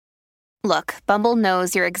Look, Bumble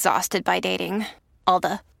knows you're exhausted by dating. All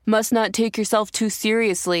the, must not take yourself too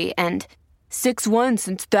seriously, and 6'1"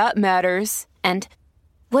 since that matters. And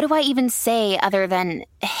what do I even say other than,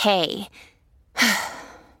 hey?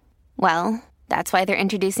 Well, that's why they're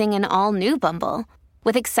introducing an all-new Bumble,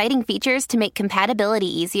 with exciting features to make compatibility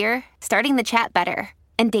easier, starting the chat better,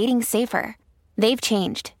 and dating safer. They've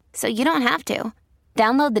changed, so you don't have to.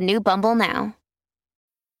 Download the new Bumble now.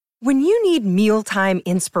 When you need mealtime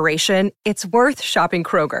inspiration, it's worth shopping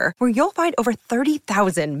Kroger, where you'll find over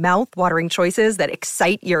 30,000 mouth-watering choices that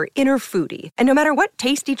excite your inner foodie. And no matter what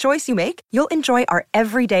tasty choice you make, you'll enjoy our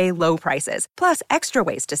everyday low prices, plus extra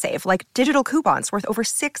ways to save, like digital coupons worth over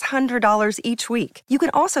 $600 each week. You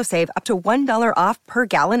can also save up to $1 off per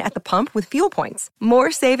gallon at the pump with fuel points.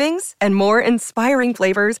 More savings and more inspiring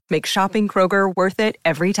flavors make shopping Kroger worth it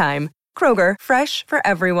every time. Kroger, fresh for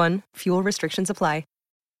everyone. Fuel restrictions apply.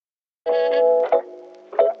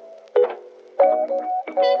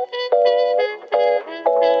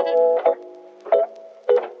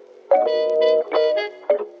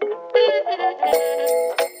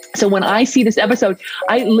 So when I see this episode,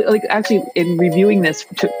 actually in reviewing this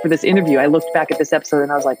for this interview, I looked back at this episode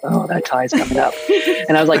and I was like, oh, that tie's coming up.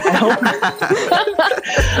 And I was like, I hope.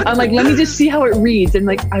 I'm like, let me just see how it reads. And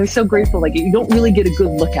like, I was so grateful. Like, you don't really get a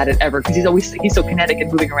good look at it ever because he's so kinetic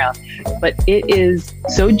and moving around. But it is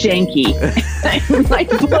so janky.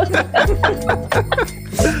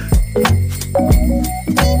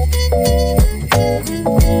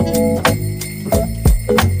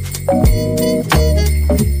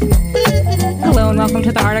 Hello and welcome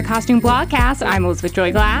to the Art of Costume Blogcast. I'm Elizabeth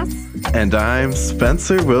Joy Glass. And I'm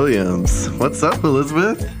Spencer Williams. What's up,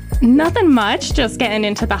 Elizabeth? Nothing much, just getting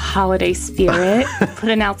into the holiday spirit,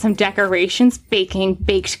 putting out some decorations, baking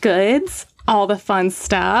baked goods, all the fun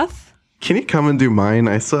stuff. Can you come and do mine?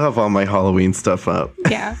 I still have all my Halloween stuff up.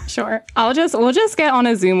 Yeah, sure. We'll just get on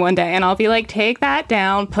a Zoom one day and I'll be like, take that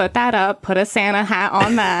down, put that up, put a Santa hat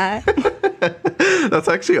on that. That's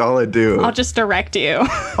actually all I do. I'll just direct you.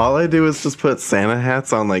 All I do is just put Santa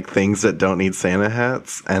hats on like things that don't need Santa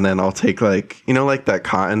hats. And then I'll take like that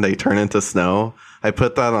cotton they turn into snow. I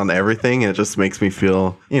put that on everything and it just makes me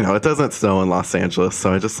feel, it doesn't snow in Los Angeles.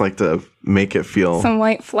 So I just like to make it feel some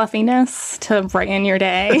light fluffiness to brighten your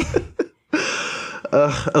day.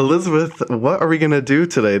 Elizabeth, what are we going to do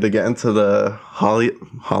today to get into the Hollywood?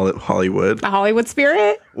 The Hollywood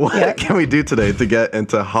spirit? What can we do today to get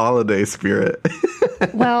into holiday spirit?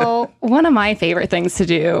 Well, one of my favorite things to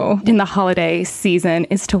do in the holiday season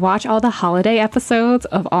is to watch all the holiday episodes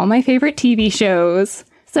of all my favorite TV shows.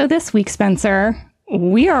 So this week, Spencer,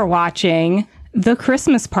 we are watching The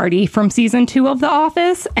Christmas Party from Season 2 of The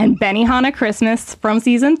Office and Benihana Christmas from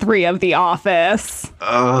Season 3 of The Office.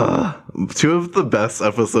 Two of the best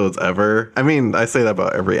episodes ever. I mean, I say that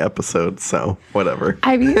about every episode, so whatever.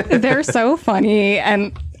 I mean, they're so funny,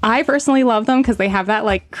 and I personally love them because they have that,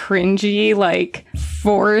 like, cringy, like,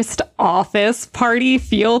 forced office party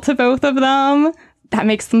feel to both of them. That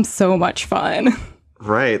makes them so much fun.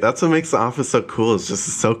 Right. That's what makes The Office so cool. It's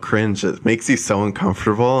just so cringe. It makes you so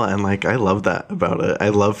uncomfortable. And like, I love that about it. I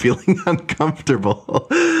love feeling uncomfortable.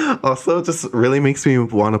 Also, it just really makes me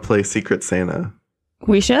want to play Secret Santa.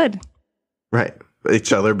 We should. Right.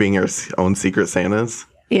 Each other being our own Secret Santas.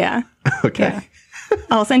 Yeah. Okay. Yeah.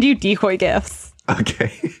 I'll send you decoy gifts.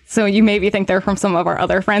 Okay. So you maybe think they're from some of our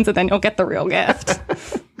other friends and then you'll get the real gift.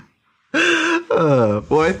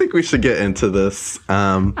 Well, I think we should get into this.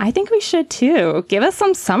 I think we should too. Give us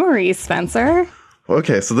some summaries, Spencer.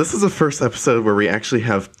 Okay, so this is the first episode where we actually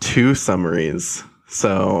have two summaries.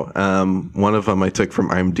 So one of them I took from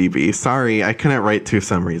IMDb. Sorry, I couldn't write two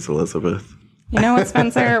summaries, Elizabeth. You know what,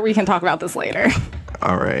 Spencer? We can talk about this later.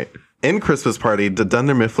 All right. In Christmas Party, the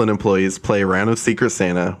Dunder Mifflin employees play a round of Secret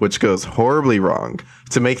Santa, which goes horribly wrong.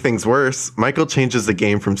 To make things worse, Michael changes the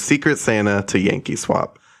game from Secret Santa to Yankee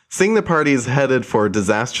Swap. Seeing the party is headed for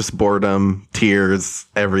disastrous boredom, tears,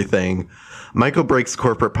 everything, Michael breaks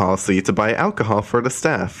corporate policy to buy alcohol for the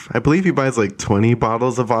staff. I believe he buys like 20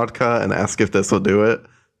 bottles of vodka and asks if this will do it.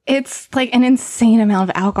 It's like an insane amount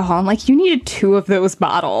of alcohol. I'm like, you needed 2 of those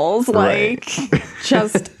bottles. Like,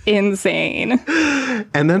 just insane.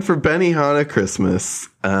 And then for Benihana Christmas,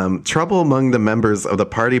 trouble among the members of the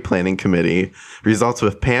party planning committee results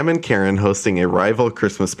with Pam and Karen hosting a rival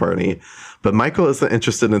Christmas party. But Michael isn't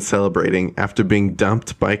interested in celebrating after being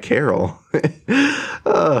dumped by Carol.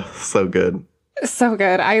 Oh, so good. So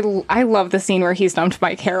good. I love the scene where he's dumped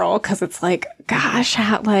by Carol because it's like, gosh,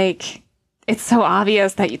 it's so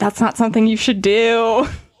obvious that that's not something you should do.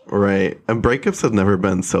 Right. And breakups have never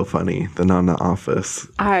been so funny than on The Office.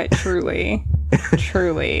 Truly.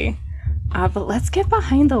 Truly. But let's get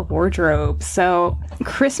behind the wardrobe. So,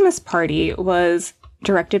 Christmas Party was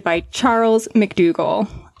directed by Charles McDougall,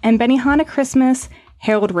 and Benihana Christmas,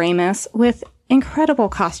 Harold Ramis, with incredible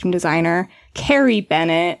costume designer Carey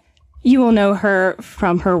Bennett. You will know her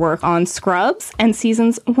from her work on Scrubs and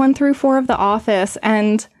seasons 1 through 4 of The Office.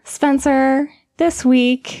 And Spencer, this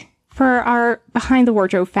week, for our Behind the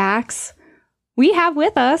Wardrobe facts, we have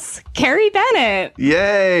with us Carey Bennett.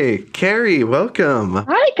 Yay! Carey, welcome.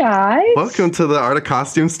 Hi, guys. Welcome to the Art of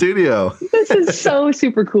Costume studio. This is so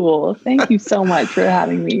super cool. Thank you so much for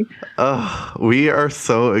having me. We are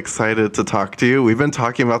so excited to talk to you. We've been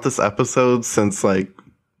talking about this episode since, I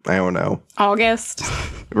don't know. August.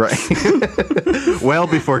 Right. Well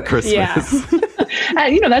before Christmas.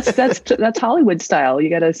 Yeah. That's Hollywood style. You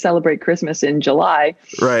got to celebrate Christmas in July.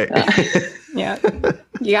 Right. Yeah.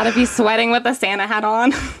 You got to be sweating with a Santa hat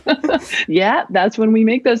on. Yeah, that's when we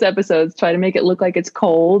make those episodes. Try to make it look like it's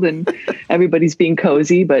cold and everybody's being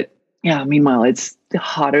cozy. But yeah, meanwhile, it's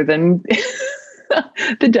hotter than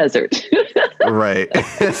the desert. Right.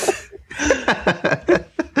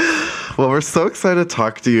 Well, we're so excited to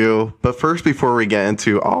talk to you. But first, before we get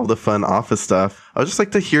into all the fun office stuff, I would just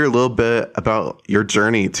like to hear a little bit about your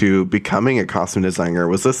journey to becoming a costume designer.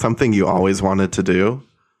 Was this something you always wanted to do?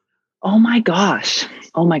 Oh my gosh.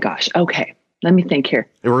 Okay. Let me think here.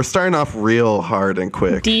 We're starting off real hard and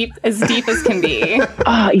quick. Deep as can be.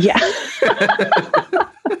 Yeah.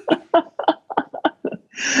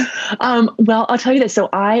 Well, I'll tell you this. So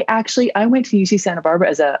I went to UC Santa Barbara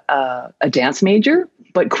as a dance major,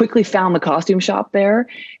 but quickly found the costume shop there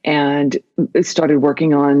and started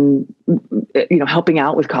working on, helping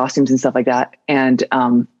out with costumes and stuff like that. And,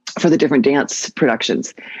 for the different dance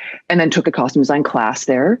productions, and then took a costume design class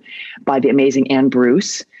there by the amazing Anne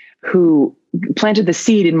Bruce, who planted the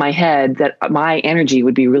seed in my head that my energy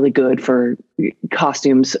would be really good for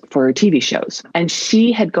costumes for TV shows. And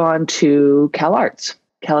she had gone to CalArts,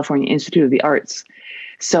 California Institute of the Arts.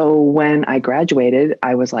 So when I graduated,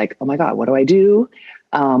 I was like, oh my God, what do I do?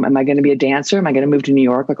 Am I going to be a dancer? Am I going to move to New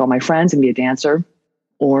York like all my friends and be a dancer?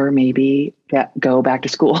 Or maybe go back to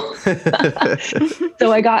school.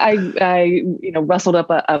 So I rustled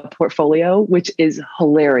up a portfolio, which is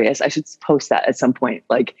hilarious. I should post that at some point.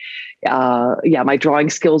 My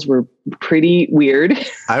drawing skills were pretty weird.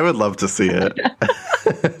 I would love to see it.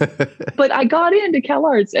 But I got into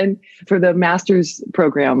CalArts and for the master's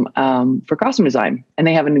program for costume design. And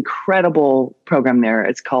they have an incredible program there.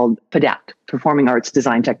 It's called PADAT, Performing Arts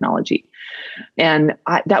Design Technology. And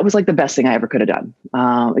that was like the best thing I ever could have done.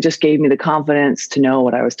 It just gave me the confidence to know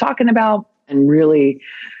what I was talking about and really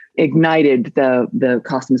ignited the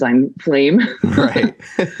costume design flame. Right.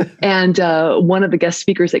 And one of the guest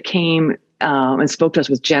speakers that came and spoke to us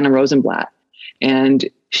was Jana Rosenblatt. And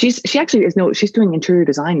she's doing interior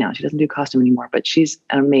design now. She doesn't do costume anymore, but she's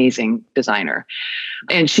an amazing designer.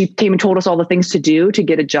 And she came and told us all the things to do to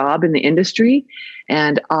get a job in the industry.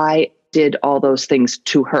 And I did all those things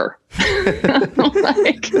to her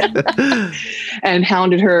and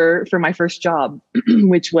hounded her for my first job,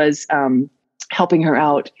 which was helping her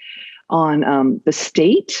out on The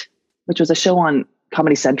State, which was a show on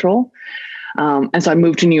Comedy Central. And so I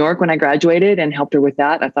moved to New York when I graduated and helped her with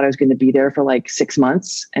that. I thought I was going to be there for 6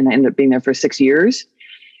 months, and I ended up being there for 6 years.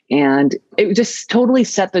 And it just totally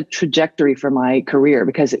set the trajectory for my career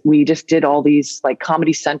because we just did all these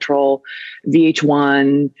Comedy Central,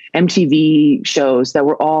 VH1, MTV shows that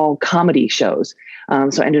were all comedy shows.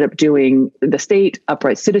 So I ended up doing The State,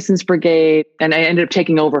 Upright Citizens Brigade, and I ended up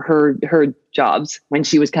taking over her jobs when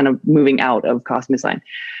she was kind of moving out of costume design.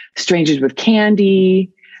 Strangers with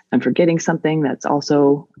Candy. I'm forgetting something that's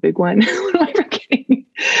also a big one. What am I forgetting?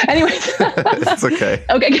 Anyways. It's okay.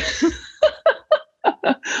 Okay.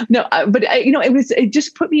 No, but it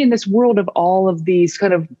just put me in this world of all of these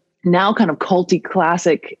kind of culty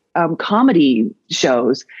classic comedy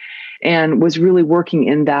shows, and was really working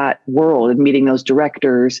in that world and meeting those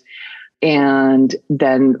directors. And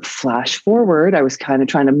then flash forward, I was kind of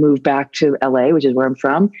trying to move back to LA, which is where I'm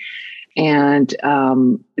from. And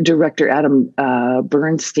director Adam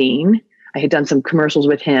Bernstein, I had done some commercials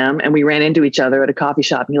with him, and we ran into each other at a coffee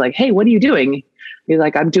shop. And he's like, "Hey, what are you doing?" He's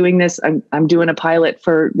like, "I'm doing this. I'm doing a pilot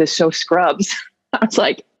for this show Scrubs." I was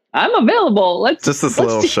like, "I'm available. Let's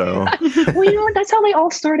little show." Well, that's how they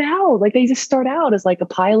all start out. They just start out as a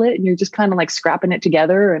pilot, and you're just kind of scrapping it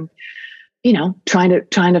together and trying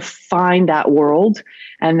to find that world.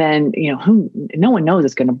 And then, no one knows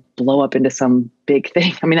it's going to blow up into some big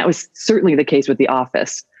thing. I mean, that was certainly the case with The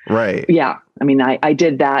Office. Right. Yeah. I mean, I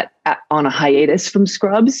did that on a hiatus from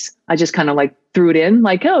Scrubs. I just kind of threw it in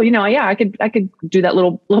I could do that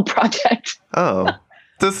little project. Oh,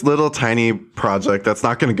 this little tiny project that's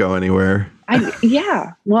not going to go anywhere.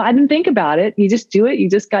 Yeah. Well, I didn't think about it. You just do it. You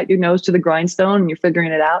just got your nose to the grindstone and you're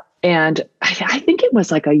figuring it out. And I think it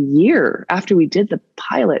was like a year after we did the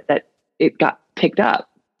pilot that it got picked up.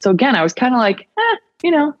 So again, I was kind of like,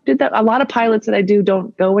 did that. A lot of pilots that I do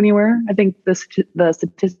don't go anywhere. I think the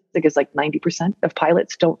statistic is like 90% of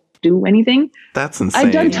pilots don't do anything. That's insane.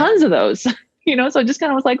 I've done tons of those, so I just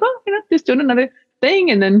kind of was like, well, just doing another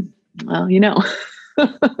thing. And then, well,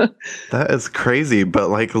 That is crazy, but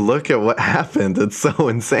like, look at what happened. It's so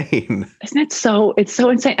insane. Isn't it so? It's so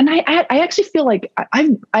insane. And I actually feel like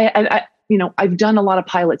I've done a lot of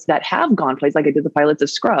pilots that have gone places. Like I did the pilots of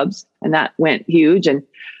Scrubs, and that went huge. And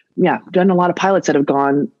yeah, done a lot of pilots that have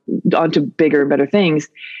gone on to bigger and better things.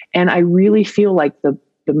 And I really feel like the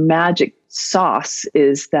magic sauce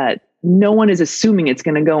is that no one is assuming it's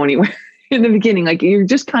going to go anywhere. In the beginning, like you're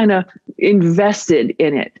just kind of invested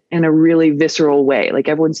in it in a really visceral way. Like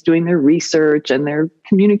everyone's doing their research and they're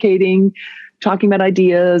communicating, talking about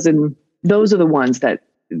ideas. And those are the ones that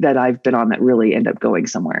I've been on that really end up going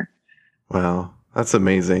somewhere. Wow. That's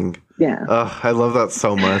amazing. Yeah. I love that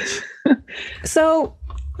so much. So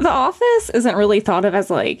The Office isn't really thought of as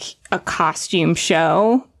like a costume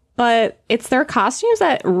show, but it's their costumes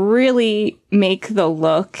that really make the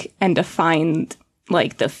look and define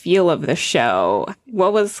like the feel of the show.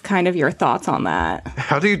 What was kind of your thoughts on that?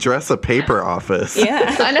 How do you dress a paper office?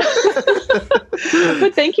 Yeah. I know.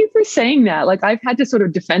 But thank you for saying that. Like I've had to sort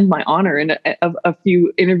of defend my honor in a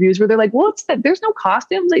few interviews where they're like, well, it's that there's no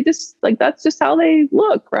costumes. They just like, that's just how they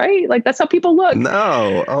look, right? Like that's how people look.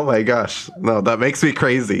 No. Oh my gosh. No, that makes me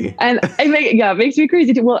crazy. And it makes me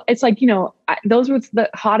crazy too. Well, it's like, those were the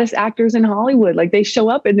hottest actors in Hollywood. Like they show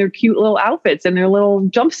up in their cute little outfits and their little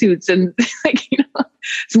jumpsuits. And like,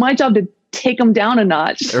 it's my job to take them down a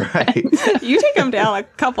notch. Right. You take them down a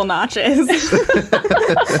couple notches.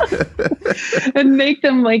 And make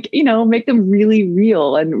them make them really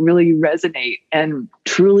real and really resonate. And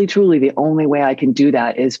truly, truly the only way I can do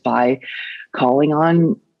that is by calling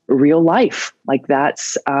on real life. Like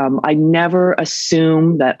that's, I never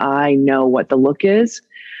assume that I know what the look is.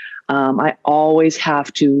 I always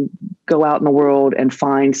have to go out in the world and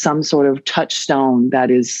find some sort of touchstone that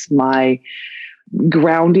is my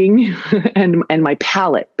grounding and my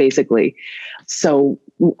palette, basically. So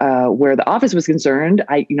where The Office was concerned,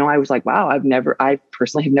 I was like, wow, I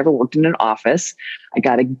personally have never worked in an office. I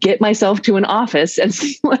got to get myself to an office and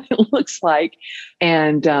see what it looks like.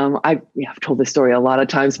 And I've told this story a lot of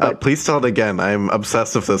times, but please tell it again. I'm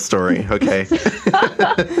obsessed with this story. Okay.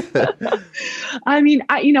 I mean,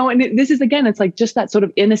 and this is, again, it's like just that sort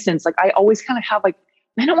of innocence. Like I always kind of have like,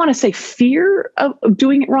 I don't want to say fear of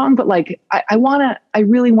doing it wrong, but like, I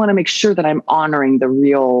really want to make sure that I'm honoring the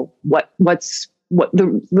real, that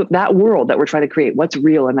world that we're trying to create, what's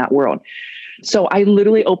real in that world. So I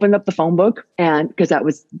literally opened up the phone book, and because that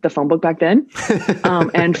was the phone book back then,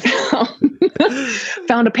 and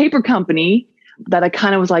found a paper company that I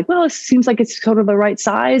kind of was like, well, it seems like it's sort of the right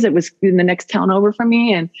size. It was in the next town over from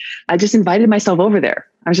me. And I just invited myself over there.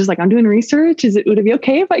 I was just like, I'm doing research. Would it be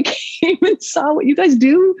okay if I came and saw what you guys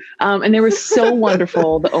do? And they were so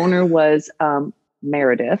wonderful. The owner was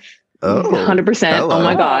Meredith. Oh, 100%. hello. Oh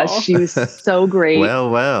my gosh. She was so great.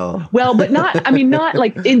 Well, but not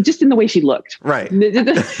like just in the way she looked. right. Yeah.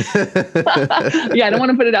 I don't want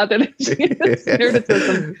to put it out there.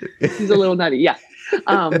 She's a little nutty. Yeah.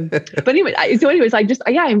 But anyway, I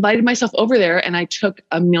invited myself over there and I took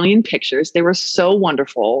 1 million pictures. They were so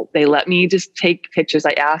wonderful. They let me just take pictures.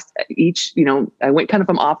 I asked each, I went kind of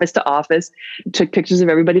from office to office, took pictures of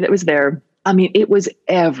everybody that was there. I mean, it was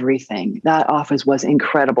everything. That office was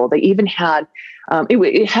incredible. They even had,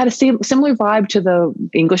 it had a similar vibe to the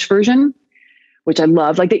English version, which I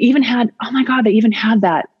loved. Like they even had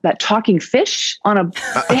that talking fish they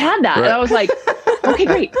had that. Right. And I was like, okay,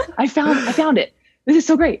 great. I found it. This is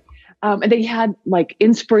so great. And they had like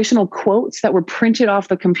inspirational quotes that were printed off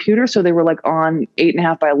the computer. So they were like on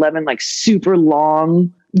 8.5 by 11, like super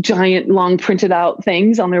long, giant, long printed out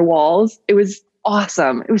things on their walls. It was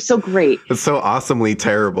awesome. It was so great. It's so awesomely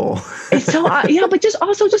terrible. It's so, but just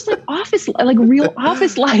like office, like real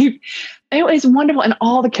office life. It was wonderful. And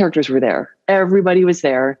all the characters were there. Everybody was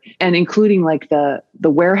there. And including like the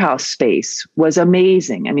warehouse space was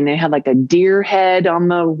amazing. I mean, they had like a deer head on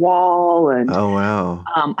the wall. And oh, wow.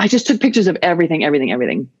 I just took pictures of everything.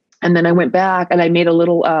 And then I went back and I made a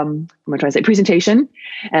little, presentation.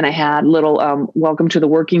 And I had little welcome to the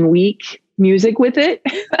working week music with it.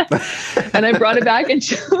 And I brought it back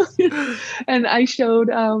and I showed,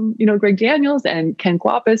 Greg Daniels, and Ken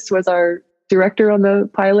Kwapis was our director on the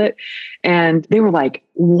pilot. And they were like,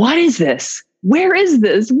 what is this? where is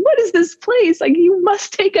this? What is this place? Like, you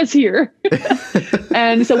must take us here.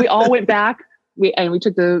 And so we all went back. We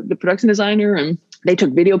took the production designer, and they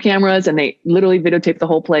took video cameras, and they literally videotaped the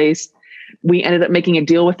whole place. We ended up making a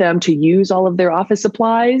deal with them to use all of their office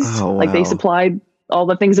supplies. Oh, wow. Like, they supplied all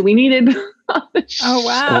the things that we needed. Oh,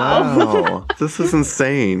 wow. Wow. This is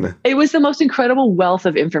insane. It was the most incredible wealth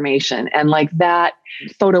of information. And like, that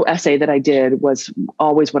photo essay that I did was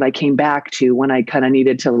always what I came back to when I kind of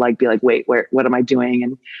needed to like be like, wait, what am I doing?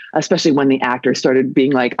 And especially when the actors started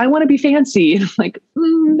being like, I want to be fancy. And I'm like,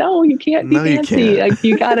 no, you can't be fancy. Like,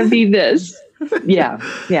 you got to be this.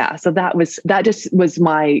 Yeah. So that just was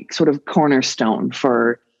my sort of cornerstone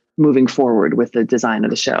for moving forward with the design of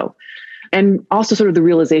the show. And also sort of the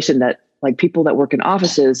realization that like people that work in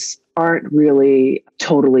offices aren't really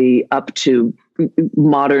totally up to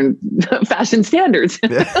modern fashion standards.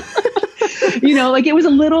 You know, like it was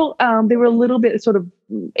a little, they were a little bit sort of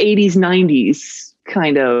 80s, 90s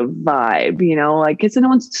kind of vibe, you know, like it's no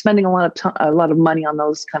one's spending a lot of money on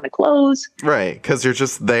those kind of clothes. Right. Because you're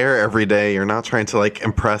just there every day. You're not trying to like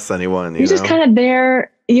impress anyone. You're just kind of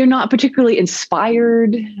there. You're not particularly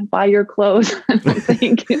inspired by your clothes, I don't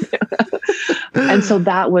think. And so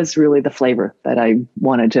that was really the flavor that I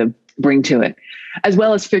wanted to bring to it, as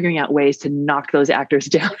well as figuring out ways to knock those actors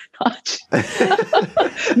down a notch.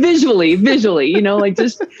 visually, you know, like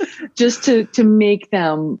just to make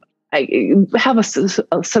them have a sort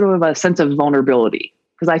of a sense of vulnerability.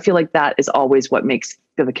 Because I feel like that is always what makes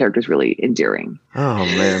the characters really endearing. Oh,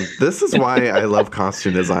 man. This is why I love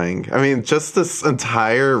costume design. I mean, just this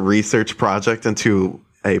entire research project into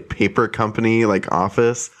a paper company like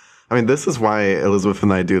Office. I mean, this is why Elizabeth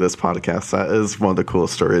and I do this podcast. That is one of the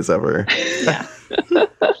coolest stories ever. Yeah.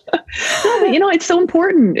 You know, it's so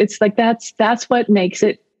important. It's like that's what makes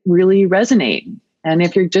it really resonate. And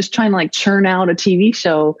if you're just trying to like churn out a TV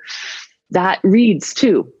show, that reads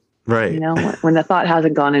too. Right. You know, when the thought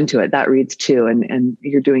hasn't gone into it, that reads too. And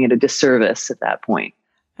you're doing it a disservice at that point.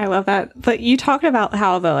 I love that. But you talked about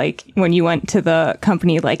how when you went to the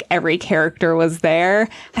company, like every character was there.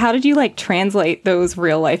 How did you like translate those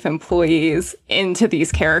real life employees into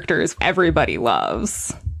these characters everybody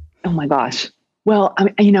loves? Oh my gosh. Well, I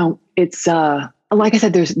mean, you know, it's, like I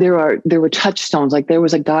said, there were touchstones. Like there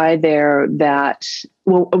was a guy there that,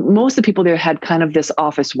 well, most of the people there had kind of this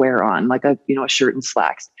office wear on, like a shirt and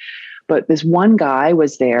slacks. But this one guy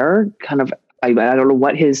was there kind of, I don't know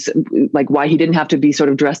what his, like why he didn't have to be sort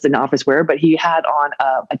of dressed in office wear, but he had on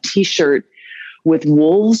a t-shirt with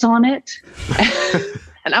wolves on it.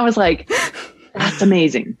 And I was like, that's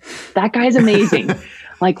amazing. That guy's amazing.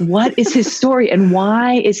 Like, what is his story? And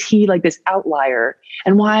why is he like this outlier?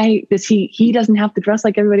 And why does he doesn't have to dress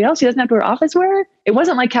like everybody else? He doesn't have to wear office wear. It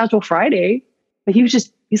wasn't like Casual Friday, but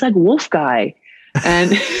he's like Wolf Guy.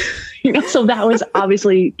 And, so that was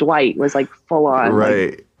obviously Dwight was like full on.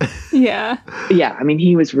 Right. Like, yeah. Yeah. I mean,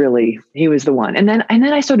 he was the one. And then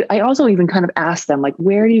I also even kind of asked them, like,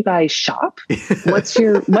 where do you guys shop? What's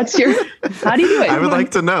your, how do you do it? I would like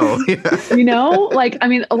to know. Yeah. Like, I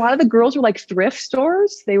mean, a lot of the girls were like thrift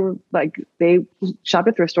stores. They shopped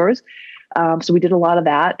at thrift stores. So we did a lot of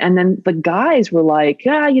that. And then the guys were like,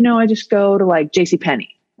 I just go to like JCPenney,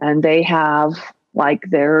 and they have like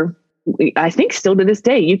I think still to this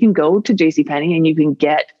day, you can go to JCPenney and you can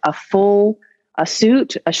get a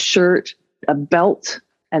suit, a shirt, a belt,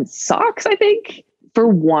 and socks, I think, for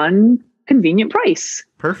one convenient price.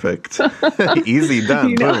 Perfect. Easy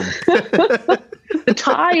done. Boom. The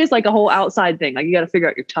tie is like a whole outside thing. Like you got to figure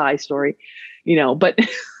out your tie story, but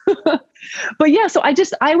but yeah, so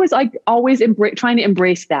I was like always trying to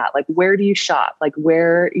embrace that. Like, where do you shop? Like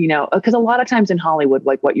where, because a lot of times in Hollywood,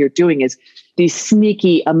 like what you're doing is these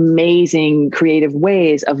sneaky, amazing, creative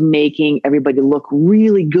ways of making everybody look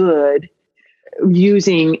really good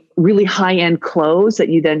using really high-end clothes that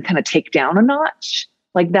you then kind of take down a notch.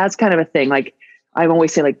 Like that's kind of a thing. Like I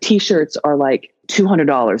always say, like t-shirts are like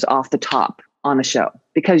 $200 off the top on a show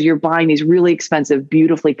because you're buying these really expensive,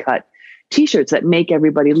 beautifully cut t-shirts that make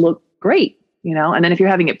everybody look great, and then if you're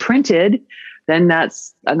having it printed, then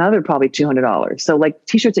that's another probably $200. So like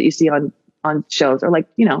t-shirts that you see on shows are like,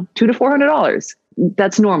 $200 to $400.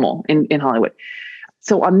 That's normal in Hollywood.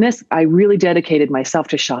 So on this, I really dedicated myself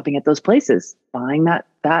to shopping at those places, buying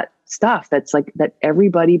that stuff that's like that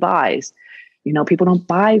everybody buys. People don't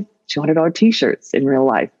buy $200 t-shirts in real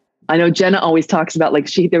life. I know Jenna always talks about like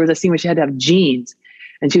there was a scene where she had to have jeans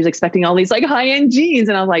and she was expecting all these like high-end jeans.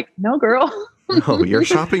 And I was like, no, girl. Oh, you're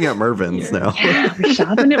shopping at Mervyn's now. Yeah, we're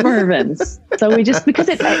shopping at Mervyn's. So we just, because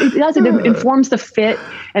it informs the fit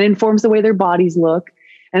and informs the way their bodies look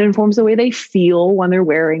and informs the way they feel when they're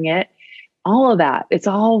wearing it. All of that. It's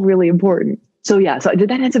all really important. So yeah, so did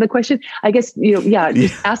that answer the question? I guess,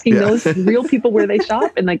 just asking those real people where they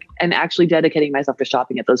shop and actually dedicating myself to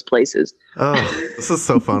shopping at those places. Oh, this is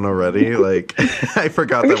so fun already. Like, I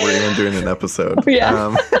forgot that we're even doing an episode.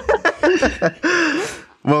 Yeah.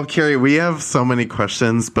 Well, Carey, we have so many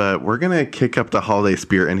questions, but we're going to kick up the holiday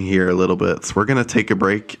spirit in here a little bit. So we're going to take a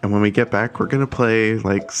break. And when we get back, we're going to play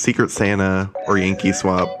like Secret Santa or Yankee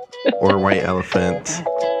Swap or White Elephant.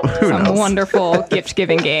 Who knows? Some wonderful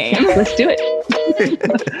gift-giving game. Let's do it.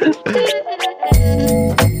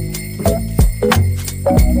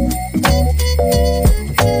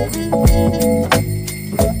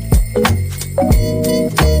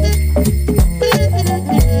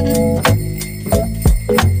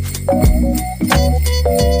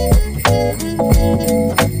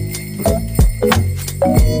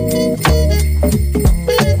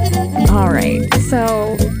 All right,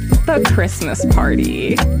 so the Christmas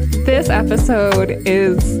party. This episode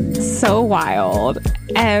is so wild,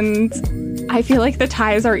 and I feel like the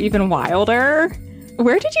ties are even wilder.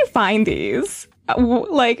 Where did you find these?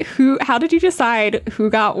 Like, how did you decide who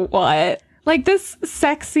got what? Like this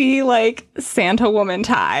sexy, like Santa woman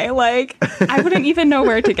tie. Like, I wouldn't even know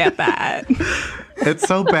where to get that. It's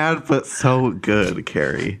so bad, but so good,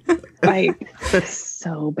 Carey. Right.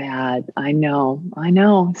 So bad. I know.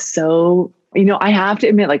 So, I have to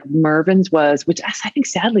admit, like Mervyn's was, which I think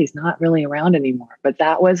sadly is not really around anymore, but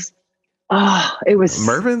that was, it was.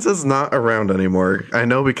 Mervyn's is not around anymore. I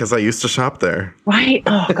know because I used to shop there. Right.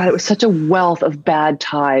 Oh God, it was such a wealth of bad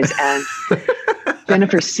ties. And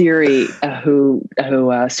Jennifer Seary, who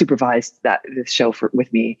supervised this show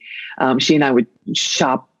with me, she and I would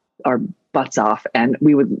shop our butts off, and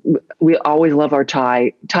we always love our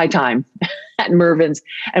tie time at Mervyn's,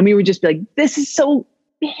 and we would just be like, this is so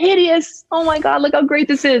hideous. Oh my God, look how great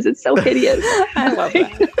this is. It's so hideous. I love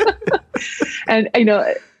that. And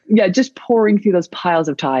just pouring through those piles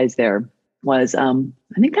of ties there was I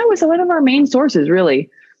think that was one of our main sources, really.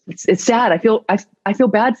 It's sad. I feel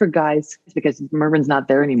bad for guys because Mervyn's not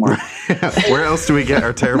there anymore. Where else do we get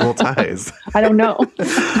our terrible ties? I don't know.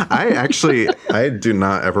 I do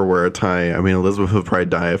not ever wear a tie. I mean, Elizabeth would probably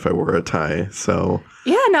die if I wore a tie. So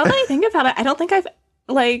yeah, now that I think about it, I don't think I've,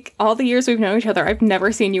 like, all the years we've known each other, I've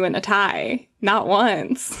never seen you in a tie. Not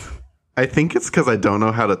once. I think it's because I don't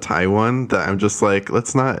know how to tie one that I'm just like,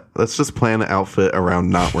 let's just plan an outfit around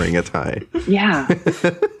not wearing a tie. Yeah.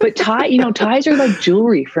 But ties are like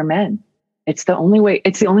jewelry for men. It's the only way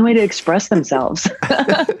to express themselves.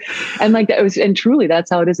 And like and truly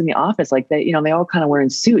that's how it is in the office. Like they all kind of wearing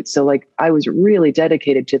suits. So like I was really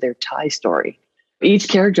dedicated to their tie story. Each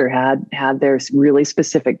character had their really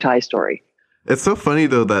specific tie story. It's so funny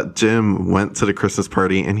though that Jim went to the Christmas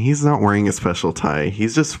party and he's not wearing a special tie.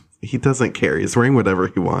 He doesn't care. He's wearing whatever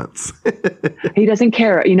he wants. He doesn't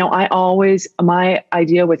care. My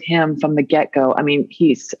idea with him from the get-go, I mean,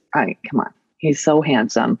 come on. He's so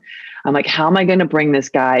handsome. I'm like, how am I going to bring this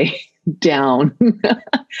guy down?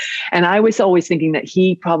 And I was always thinking that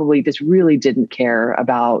he probably just really didn't care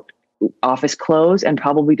about office clothes and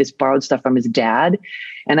probably just borrowed stuff from his dad.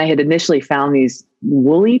 And I had initially found these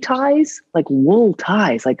woolly ties, like wool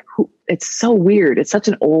ties, it's so weird. It's such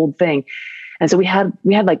an old thing. And so we had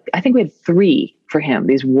like, I think we had 3 for him,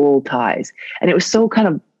 these wool ties. And it was so kind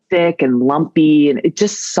of thick and lumpy, and it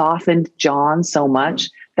just softened John so much,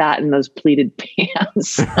 that and those pleated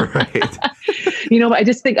pants. Right. But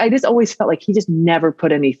I just always felt like he just never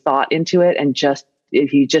put any thought into it, and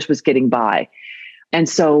he just was getting by. And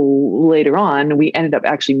so later on, we ended up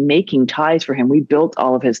actually making ties for him. We built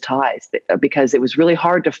all of his ties because it was really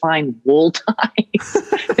hard to find wool ties.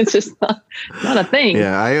 It's just not a thing.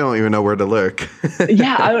 Yeah, I don't even know where to look.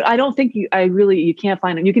 Yeah, I don't think you can't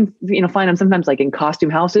find them. You can find them sometimes like in costume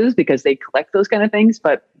houses because they collect those kind of things.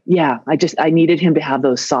 But yeah, I needed him to have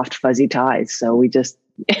those soft, fuzzy ties. So we just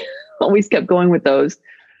always kept going with those.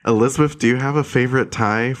 Elizabeth, do you have a favorite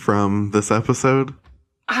tie from this episode?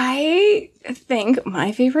 I think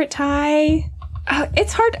my favorite tie,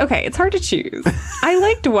 it's hard to choose. I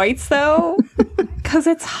like Dwight's though, because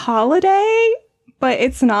it's holiday, but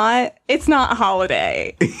it's not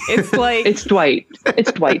holiday. It's like it's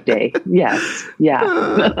Dwight Day. Yes. Yeah.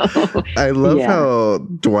 I love how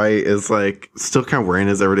Dwight is like still kind of wearing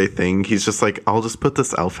his everyday thing. He's just like, I'll just put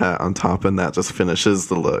this elf hat on top and that just finishes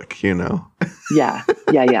the look, Yeah.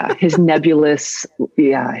 His nebulous,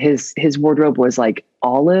 his wardrobe was like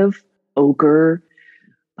olive, ochre,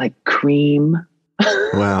 like cream.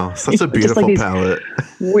 Wow, such a beautiful palette.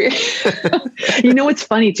 Weird. What's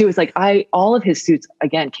funny too is like all of his suits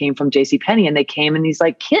again came from JCPenney, and they came in these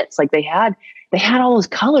like kits. Like they had all those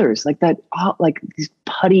colors, like that, like these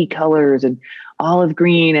putty colors and olive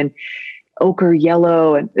green, and ochre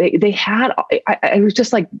yellow. And they had, I was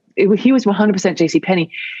just like, he was 100% JCPenney.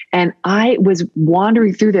 And I was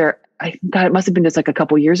wandering through there. God, it must have been just like a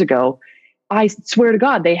couple years ago. I swear to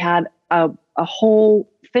God, they had a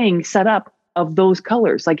whole thing set up of those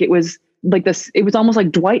colors. Like it was like this, it was almost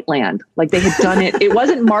like Dwight Land. Like they had done it. It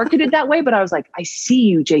wasn't marketed that way, but I was like, I see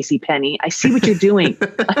you, JCPenney. I see what you're doing.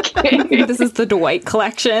 This is the Dwight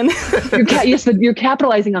collection. You're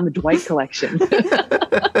capitalizing on the Dwight collection.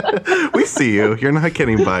 We see you. You're not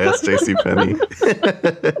getting biased, JCPenney.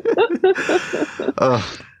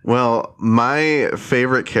 Well, my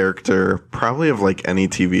favorite character, probably of like any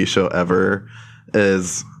TV show ever,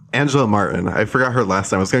 is Angela Martin. I forgot her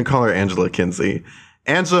last name. I was going to call her Angela Kinsey.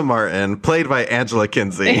 Angela Martin, played by Angela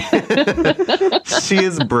Kinsey. She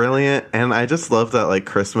is brilliant, and I just love that like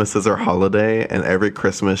Christmas is her holiday, and every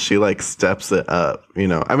Christmas she like steps it up, you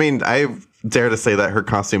know. I mean, I dare to say that her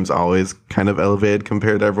costume's always kind of elevated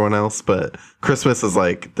compared to everyone else, but Christmas is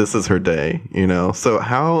like, this is her day, you know. So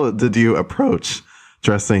how did you approach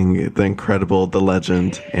dressing the incredible, the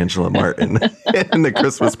legend, Angela Martin in the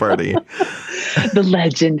Christmas party? The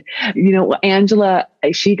legend. You know, Angela,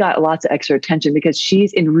 she got lots of extra attention because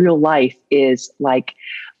she's in real life is like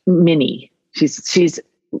Minnie. She's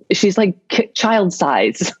like child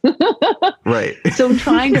size. Right. So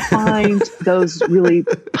trying to find those really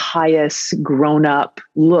pious grown up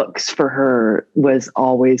looks for her was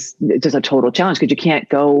always just a total challenge because you can't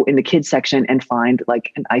go in the kids section and find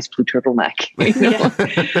like an ice blue turtleneck. You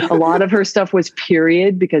know? A lot of her stuff was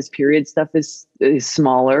period because period stuff is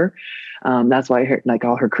smaller. That's why her, like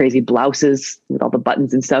all her crazy blouses with all the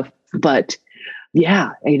buttons and stuff. But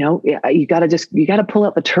yeah, you know, you got to pull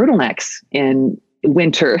out the turtlenecks in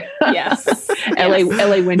winter. Yes.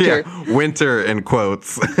 LA winter. Yeah, winter in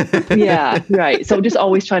quotes. Yeah, right. So just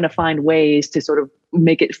always trying to find ways to sort of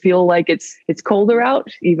make it feel like it's colder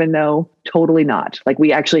out, even though totally not. Like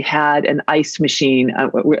we actually had an ice machine.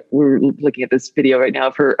 We're looking at this video right now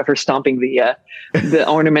of her stomping the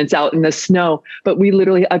ornaments out in the snow. But we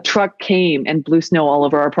literally, a truck came and blew snow all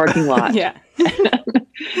over our parking lot. Yeah.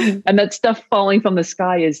 And that stuff falling from the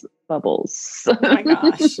sky is bubbles. Oh my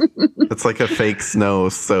gosh. It's like a fake snow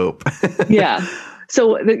soap. Yeah.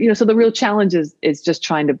 So, so the real challenge is just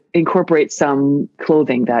trying to incorporate some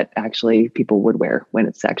clothing that actually people would wear when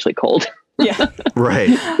it's actually cold. Yeah. Right.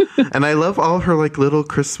 And I love all her like little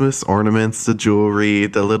Christmas ornaments, the jewelry,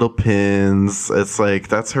 the little pins. It's like,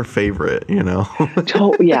 that's her favorite, you know?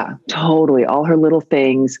 Yeah, totally. All her little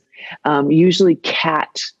things, usually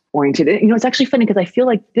cat oriented. You know, it's actually funny because I feel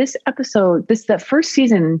like this episode, that first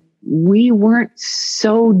season, we weren't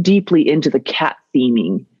so deeply into the cat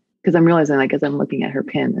theming because I'm realizing like as I'm looking at her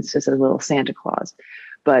pin, it's just a little Santa Claus.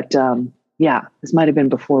 But yeah, this might have been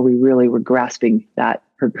before we really were grasping that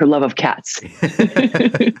her love of cats.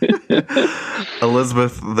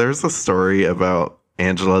 Elizabeth, there's a story about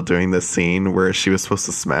Angela doing this scene where she was supposed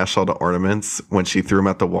to smash all the ornaments when she threw them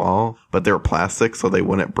at the wall, but they were plastic, so they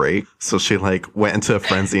wouldn't break. So she like went into a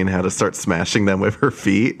frenzy and had to start smashing them with her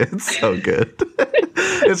feet. It's so good.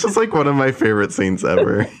 It's just like one of my favorite scenes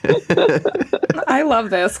ever. I love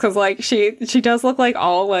this because like she does look like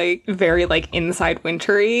all like very like inside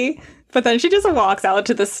wintry. But then she just walks out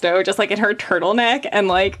to the snow just like in her turtleneck and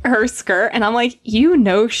like her skirt. And I'm like, you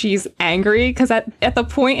know, she's angry because at the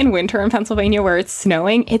point in winter in Pennsylvania where it's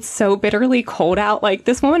snowing, it's so bitterly cold out. Like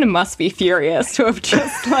this woman must be furious to have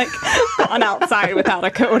just like gone outside without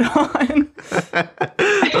a coat on.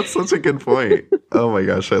 That's such a good point. Oh my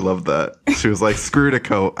gosh, I love that. She was like, screw the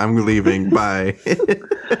coat. I'm leaving. Bye.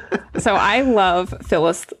 So I love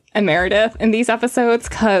Phyllis and Meredith in these episodes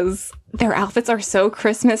because their outfits are so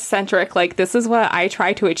Christmas centric. Like this is what I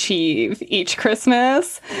try to achieve each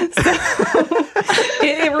Christmas. So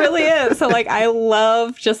it really is. So like I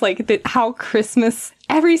love just like how Christmas,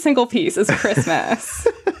 every single piece is Christmas.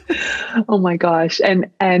 Oh my gosh. And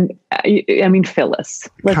I mean, Phyllis.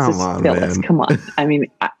 Come on, man. Come on. I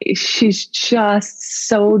mean, she's just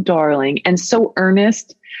so darling and so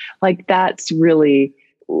earnest. Like that's really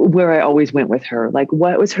where I always went with her. Like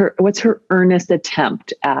what's her earnest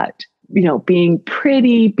attempt at, you know, being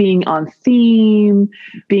pretty, being on theme,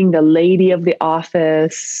 being the lady of the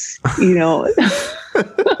office, you know.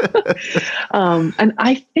 And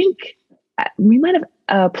I think we might have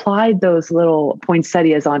applied those little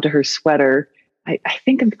poinsettias onto her sweater. I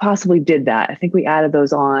think I possibly did that. I think we added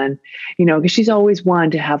those on, you know, because she's always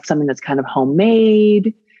wanted to have something that's kind of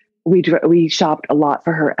homemade. We shopped a lot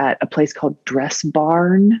for her at a place called Dress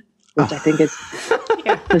Barn, which I think is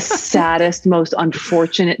the saddest, most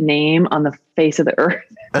unfortunate name on the face of the earth.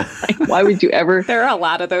 Like, why would you ever? There are a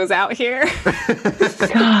lot of those out here.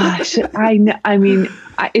 Gosh, I know. I mean,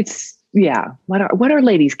 what are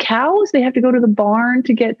ladies? Cows? They have to go to the barn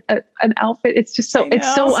to get an outfit. It's just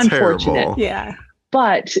it's so unfortunate. Terrible. Yeah.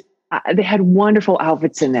 But they had wonderful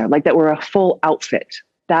outfits in there, like that were a full outfit.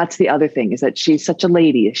 That's the other thing, is that she's such a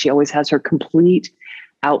lady. She always has her complete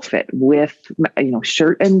outfit with,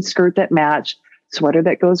 shirt and skirt that match, sweater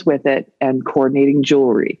that goes with it, and coordinating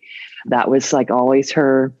jewelry. That was like always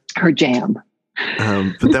her jam.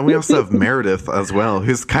 But then we also have Meredith as well,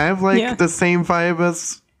 who's kind of like the same vibe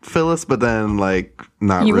as Phyllis, but then like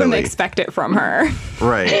not you really. wouldn't expect it from her.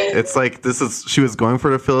 Right. It's like she was going for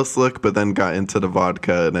the Phyllis look, but then got into the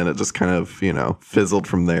vodka, and then it just kind of, fizzled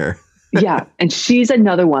from there. Yeah. And she's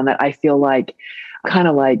another one that I feel like kind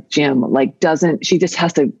of like Jim, she just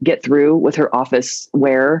has to get through with her office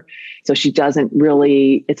wear. So she doesn't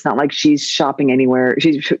really, it's not like she's shopping anywhere.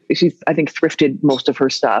 She's I think thrifted most of her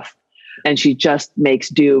stuff, and she just makes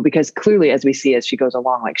do, because clearly, as we see as she goes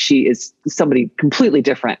along, like she is somebody completely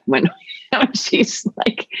different when she's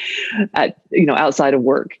like outside of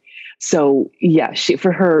work. So yeah,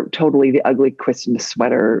 for her, totally the ugly Christmas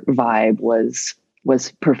sweater vibe was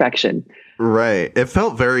perfection. Right. It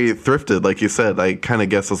felt very thrifted. Like you said, I kind of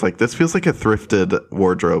guess I was like, this feels like a thrifted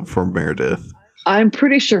wardrobe for Meredith. I'm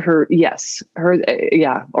pretty sure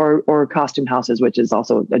or Costume Houses, which is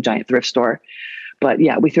also a giant thrift store. But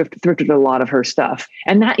yeah, we thrifted a lot of her stuff.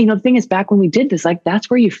 And that, the thing is, back when we did this, like, that's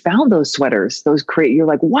where you found those sweaters, you're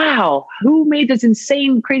like, wow, who made this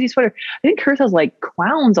insane, crazy sweater? I think hers has like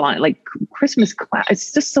clowns on it, like Christmas clowns.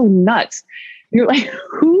 It's just so nuts. You're like,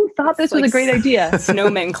 who thought this was a great idea?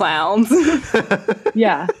 Snowman clowns.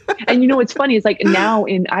 Yeah. And what's funny is like now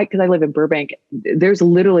because I live in Burbank, there's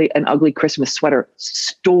literally an ugly Christmas sweater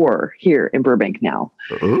store here in Burbank now.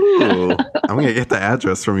 Ooh, I'm going to get the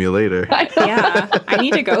address from you later. Yeah, I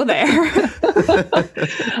need to go there.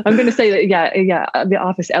 I'm going to say that, the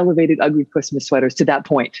office elevated ugly Christmas sweaters to that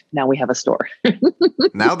point. Now we have a store.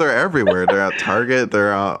 Now they're everywhere. They're at Target.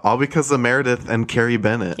 They're all because of Meredith and Carey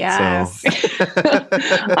Bennett. Yes. So.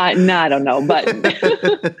 I don't know, but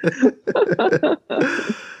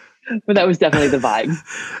but that was definitely the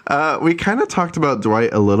vibe. We kind of talked about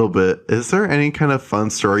Dwight a little bit. Is there any kind of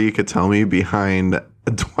fun story you could tell me behind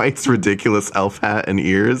Dwight's ridiculous elf hat and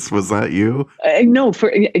ears? Was that you? No,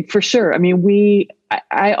 for sure. I mean,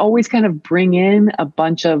 I always kind of bring in a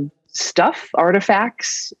bunch of stuff,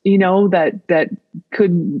 artifacts, that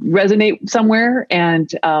could resonate somewhere,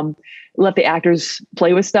 and let the actors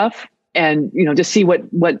play with stuff. And, just see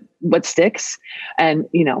what sticks. And,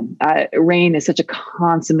 Rain is such a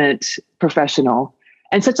consummate professional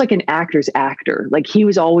and such like an actor's actor. Like, he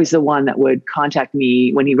was always the one that would contact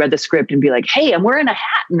me when he read the script and be like, hey, I'm wearing a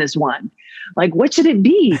hat in this one. Like, what should it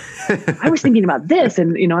be? I was thinking about this.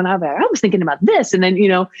 And, and I was thinking about this. And then,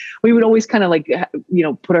 we would always kind of like,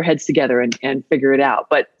 put our heads together and figure it out.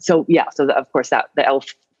 But so of course the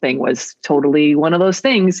elf thing was totally one of those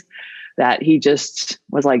things that he just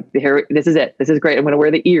was like, here, this is it. This is great. I'm going to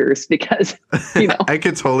wear the ears because, I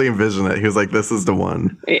could totally envision it. He was like, this is the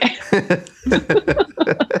one. Yeah.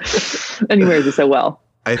 And he wears it so well.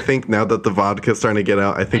 I think now that the vodka is starting to get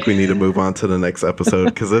out, I think we need to move on to the next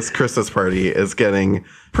episode, because this Christmas party is getting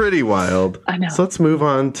pretty wild. I know. So let's move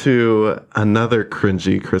on to another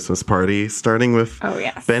cringy Christmas party, starting with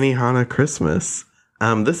Benihana Christmas.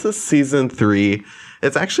 This is season 3.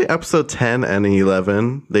 It's actually episode 10 and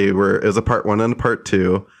 11. It was a part 1 and a part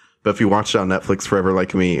 2. But if you watched it on Netflix forever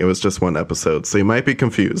like me, it was just one episode. So you might be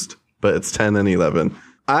confused, but it's 10 and 11.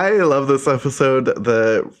 I love this episode.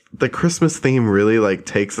 The Christmas theme really like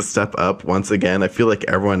takes a step up once again. I feel like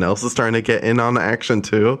everyone else is starting to get in on the action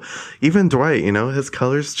too. Even Dwight, his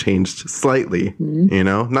colors changed slightly,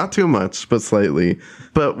 not too much, but slightly.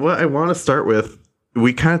 But what I want to start with,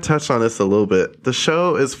 we kind of touched on this a little bit. The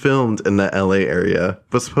show is filmed in the LA area,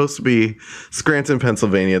 but supposed to be Scranton,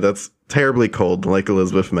 Pennsylvania. That's terribly cold, like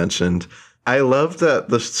Elizabeth mentioned. I love that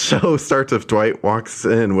the show starts with Dwight walks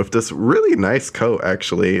in with this really nice coat,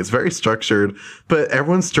 actually. It's very structured, but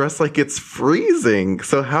everyone's dressed like it's freezing.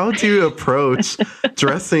 So how do you approach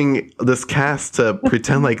dressing this cast to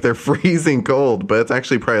pretend like they're freezing cold, but it's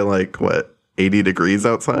actually probably like, 80 degrees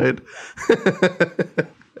outside?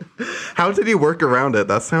 How did he work around it?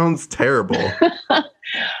 That sounds terrible.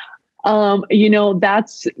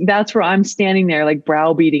 That's where I'm standing there, like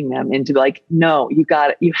browbeating them into like, no,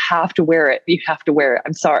 you have to wear it. You have to wear it.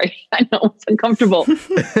 I'm sorry. I know it's uncomfortable.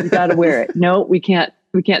 You got to wear it. No, we can't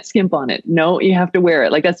skimp on it. No, you have to wear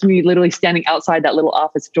it. Like, that's me literally standing outside that little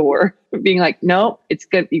office door being like, no, it's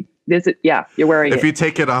good. You're wearing it. If you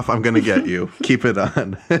take it off, I'm going to get you. Keep it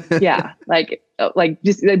on. Yeah. Like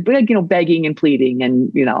just begging and pleading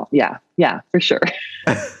and, yeah, for sure.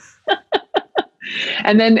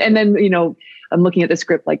 And then, I'm looking at the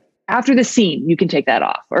script, like, after the scene, you can take that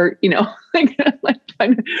off, or, like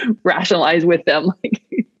trying to rationalize with them. Like,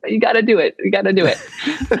 you got to do it. You got to do it.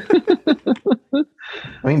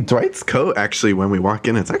 I mean, Dwight's coat, actually, when we walk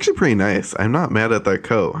in, it's actually pretty nice. I'm not mad at that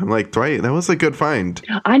coat. I'm like, Dwight, that was a good find.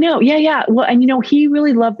 I know. Yeah. Well, and, he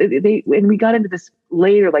really loved it. And we got into this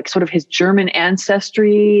later, like sort of his German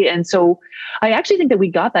ancestry. And so I actually think that we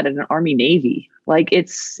got that in an Army Navy. Like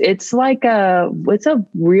it's like it's a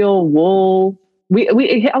real wool. We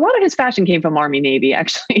a lot of his fashion came from Army Navy,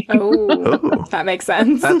 actually. Oh, that makes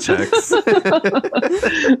sense. That checks.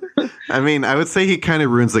 I mean, I would say he kind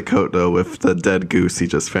of ruins the coat, though, with the dead goose he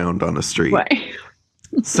just found on the street. Right.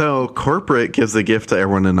 So corporate gives a gift to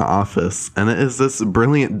everyone in the office, and it is this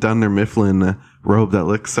brilliant Dunder Mifflin robe that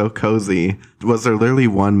looks so cozy. Was there literally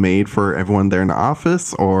one made for everyone there in the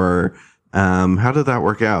office, or how did that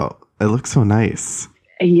work out? It looks so nice.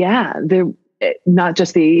 Yeah, they're not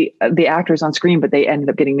just the actors on screen, but they ended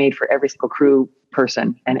up getting made for every single crew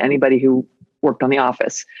person and anybody who worked on The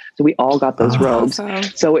Office. So we all got those robes. Awesome.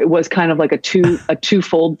 So it was kind of like a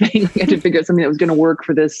twofold thing. We had to figure out something that was going to work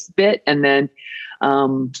for this bit, and then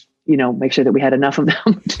make sure that we had enough of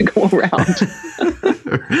them to go around.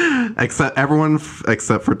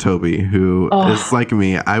 Except for Toby, who is like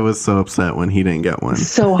me. I was so upset when he didn't get one.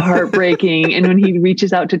 So heartbreaking. And when he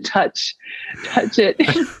reaches out to touch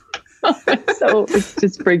it. So it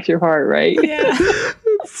just breaks your heart, right? Yeah.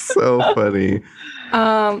 It's so funny.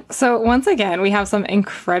 So once again, we have some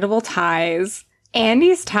incredible ties.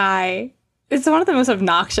 Andy's tie is one of the most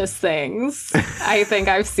obnoxious things I think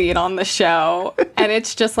I've seen on the show. And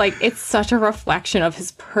it's just like, it's such a reflection of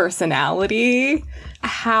his personality.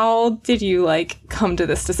 How did you come to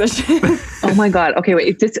this decision? Oh my God. Okay,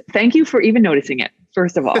 wait. Thank you for even noticing it,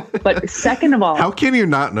 first of all. But second of all, how can you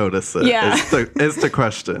not notice it? Yeah. is the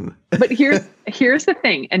question. But here's the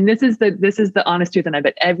thing, and this is the honest truth, and I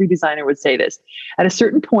bet every designer would say this. At a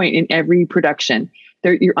certain point in every production,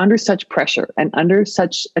 you're under such pressure and under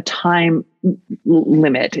such a time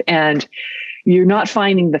limit, and you're not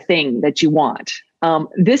finding the thing that you want.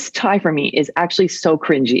 This tie for me is actually so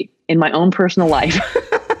cringy in my own personal life.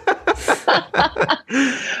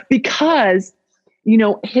 Because,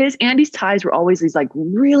 Andy's ties were always these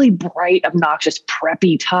really bright, obnoxious,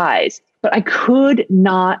 preppy ties. But I could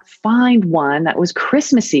not find one that was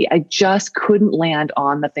Christmassy. I just couldn't land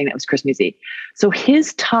on the thing that was Christmassy. So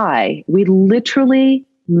his tie, we literally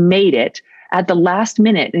made it at the last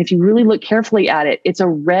minute. And if you really look carefully at it, it's a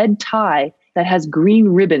red tie that has green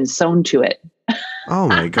ribbons sewn to it. Oh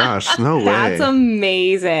my gosh, no way. That's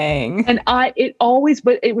amazing. And it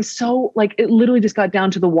was so it literally just got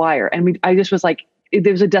down to the wire. And I just was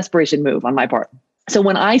there was a desperation move on my part. So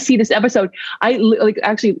when I see this episode, I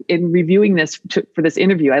actually in reviewing this for this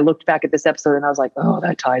interview, I looked back at this episode and I was like, oh,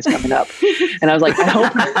 that tie's coming up. And I was like, I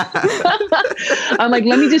hope. I'm like,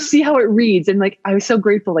 let me just see how it reads. And I was so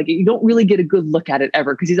grateful. You don't really get a good look at it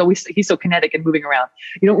ever because he's so kinetic and moving around.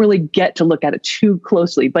 You don't really get to look at it too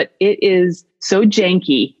closely, but it is so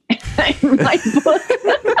janky in my book.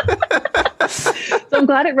 So I'm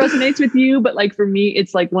glad it resonates with you, but for me,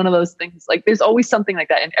 it's one of those things. There's always something like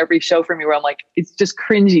that in every show for me where I'm it's just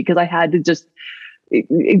cringy because I had to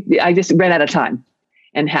I just ran out of time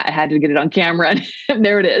and had to get it on camera, and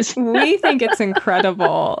there it is. We think it's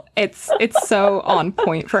incredible. It's so on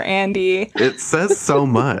point for Andy. It says so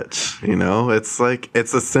much,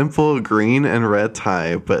 it's a simple green and red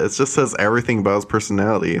tie, but it just says everything about his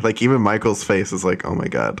personality. Even Michael's face is oh my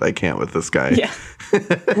God, I can't with this guy. Yeah.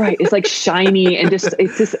 Right. It's shiny and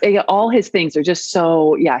it's just all his things are just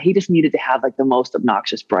so, he just needed to have the most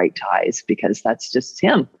obnoxious bright ties because that's just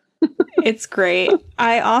him. It's great.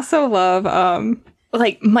 I also love,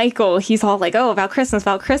 Michael, he's all about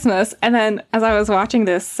Christmas. And then as I was watching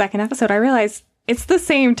this second episode, I realized it's the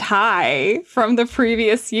same tie from the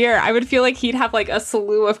previous year. I would feel he'd have a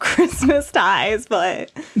slew of Christmas ties,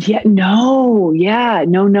 but no.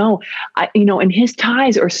 And his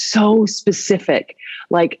ties are so specific.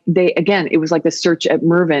 It was the search at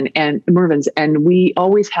Mervin's, and we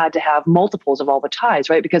always had to have multiples of all the ties,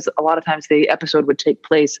 right? Because a lot of times the episode would take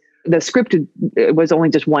place, the script was only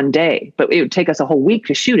just one day, but it would take us a whole week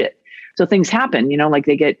to shoot it. So things happen, they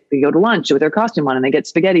go to lunch with their costume on and they get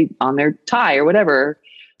spaghetti on their tie or whatever.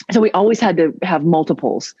 So we always had to have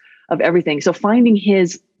multiples of everything. So finding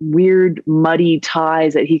his weird, muddy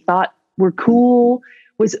ties that he thought were cool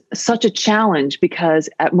was such a challenge because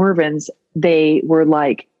at Mervin's, they were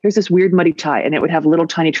here's this weird muddy tie and it would have little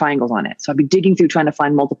tiny triangles on it. So I'd be digging through trying to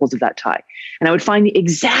find multiples of that tie. And I would find the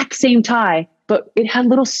exact same tie, but it had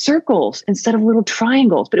little circles instead of little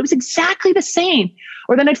triangles, but it was exactly the same.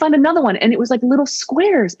 Or then I'd find another one and it was like little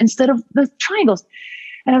squares instead of the triangles.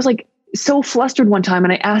 And I was like so flustered one time,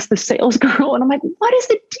 and I asked the sales girl, and I'm like, what is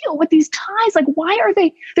the deal with these ties? Like, why are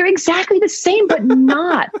they're exactly the same, but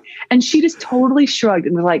not. And she just totally shrugged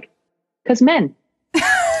and was like, because men. And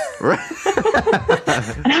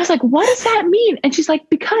I was like, what does that mean? And she's like,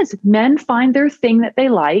 because men find their thing that they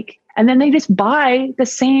like, and then they just buy the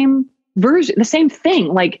same version, the same thing.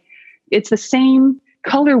 Like, it's the same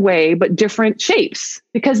colorway, but different shapes,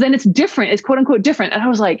 because then it's different. It's quote unquote different. And I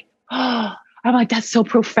was like, oh, I'm like, that's so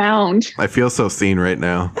profound. I feel so seen right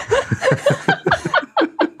now.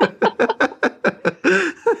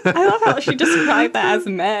 I love how she described that as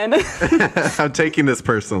men. I'm taking this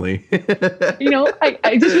personally.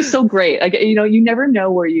 I just was so great. Like, you never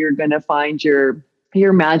know where you're going to find your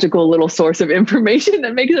magical little source of information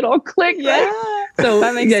that makes it all click. Yeah. Right? So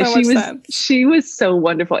that makes so much sense. She was so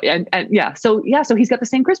wonderful. And so he's got the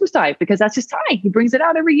same Christmas tie, because that's his tie. He brings it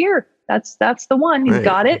out every year. That's the one. He's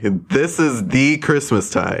got it. This is the Christmas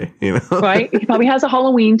tie, Right? He probably has a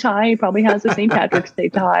Halloween tie. He probably has a St. Patrick's Day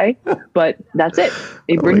tie, but that's it.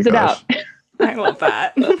 He brings it out. I love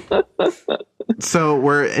that. So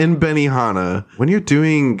we're in Benihana. When you're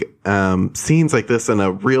doing scenes like this in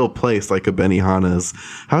a real place like a Benihana's,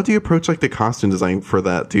 how do you approach like the costume design for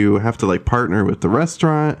that? Do you have to like partner with the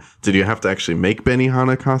restaurant? Did you have to actually make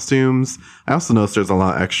Benihana costumes? I also noticed there's a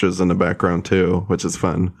lot of extras in the background too, which is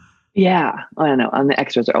fun. Yeah, I don't know. And the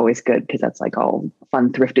extras are always good because that's like all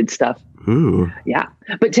fun thrifted stuff. Ooh. Yeah.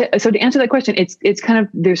 But to answer that question, it's kind of,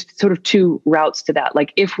 there's sort of two routes to that.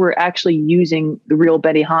 Like, if we're actually using the real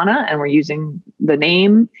Benihana and we're using the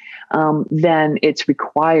name, then it's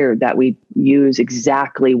required that we use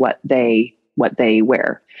exactly what they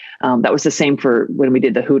wear. That was the same for when we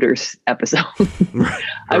did the Hooters episode. Right.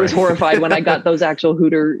 I was horrified when I got those actual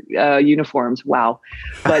Hooter uniforms. Wow.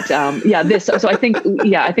 But so I think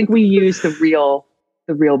we used the real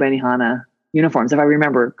Benihana uniforms, if I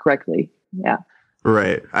remember correctly. Yeah.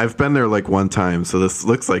 Right. I've been there like one time, so this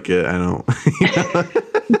looks like it. I don't.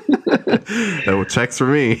 That checks for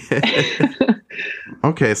me.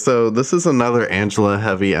 Okay, so this is another Angela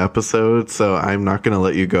heavy episode, so I'm not going to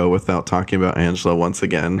let you go without talking about Angela once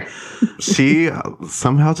again. She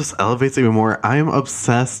somehow just elevates even more. I am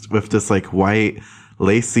obsessed with this like white,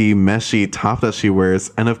 lacy, meshy top that she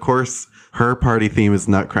wears. And of course, her party theme is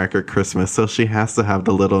Nutcracker Christmas, so she has to have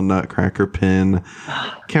the little Nutcracker pin.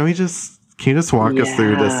 Can you just walk us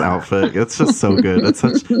through this outfit? It's just so good.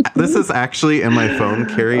 This is actually in my phone,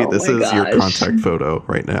 Carey. This is your contact photo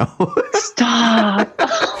right now. Stop.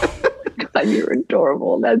 God, you're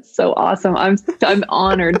adorable. That's so awesome. I'm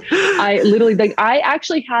honored. I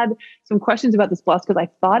actually had some questions about this blouse because I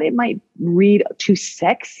thought it might read too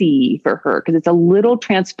sexy for her because it's a little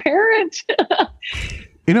transparent.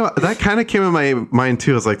 That kind of came in my mind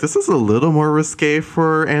too. I was like, this is a little more risque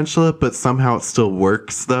for Angela, but somehow it still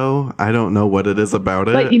works though. I don't know what it is about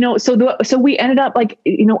it. But, so we ended up like,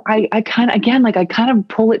 I kind of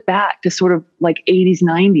pull it back to sort of like 80s,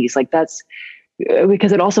 90s. Like that's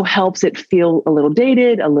because it also helps it feel a little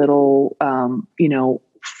dated, a little,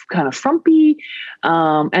 kind of frumpy.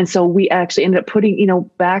 And so we actually ended up putting,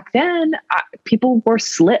 back then people wore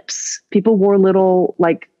slips. People wore little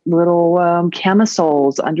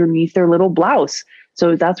camisoles underneath their little blouse.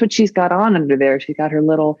 So that's what she's got on under there. She's got her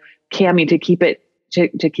little cami to keep it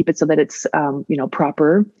so that it's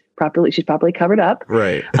properly she's properly covered up.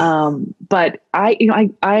 Right. But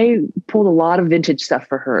I pulled a lot of vintage stuff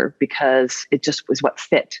for her because it just was what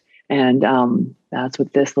fit. And that's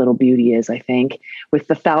what this little beauty is, I think, with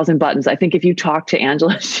the 1,000 buttons. I think if you talk to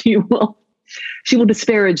Angela, she will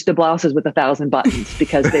disparage the blouses with 1,000 buttons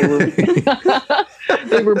because they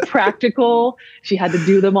were practical. She had to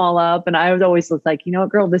do them all up. And I was always like,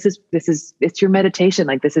 girl, it's your meditation.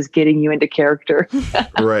 Like, this is getting you into character.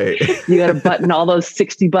 Right. You got to button all those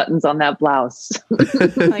 60 buttons on that blouse.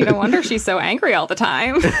 Like, no wonder she's so angry all the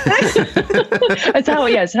time. That's how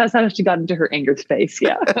she got into her anger space.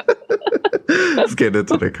 Yeah. Let's get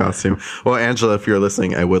into the costume. Well, Angela, if you're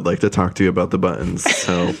listening, I would like to talk to you about the buttons.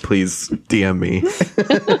 So please DM me.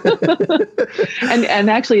 And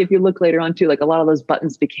actually, if you look later on too, like a lot of those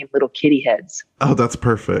buttons became little kitty heads. Oh, that's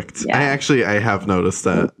perfect. Yeah. I have noticed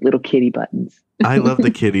that. Little kitty buttons. I love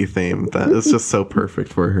the kitty theme. That is just so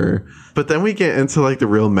perfect for her. But then we get into like the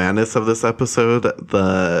real madness of this episode.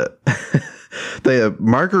 The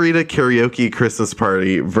margarita karaoke Christmas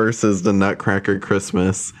party versus the Nutcracker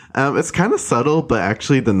Christmas. It's kind of subtle, but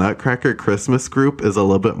actually the Nutcracker Christmas group is a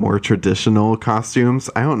little bit more traditional costumes.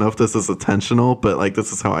 I don't know if this is intentional, but like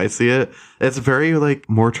this is how I see it. It's very like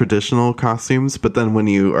more traditional costumes, but then when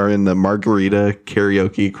you are in the margarita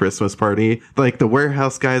karaoke Christmas party, like the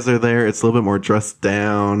warehouse guys are there. It's a little bit more dressed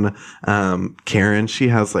down. Karen, she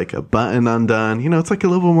has like a button undone. You know, it's like a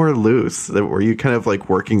little bit more loose. Were you kind of like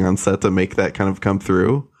working on set to make that kind of come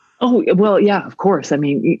through? Oh, well, yeah, of course. I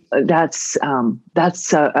mean, that's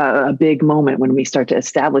a big moment when we start to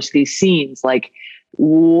establish these scenes, like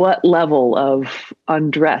what level of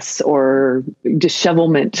undress or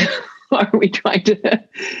dishevelment are we trying to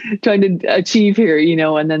achieve here, you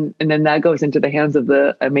know, and then that goes into the hands of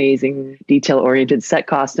the amazing detail-oriented set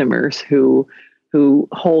costumers who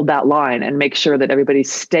hold that line and make sure that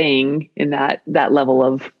everybody's staying in that level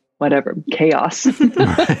of whatever chaos. That's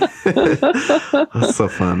so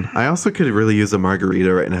fun. I also could really use a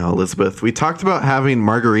margarita right now, Elizabeth. We talked about having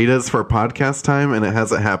margaritas for podcast time, and it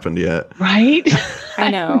hasn't happened yet. Right?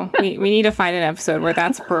 I know. We need to find an episode where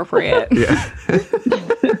that's appropriate. Yeah.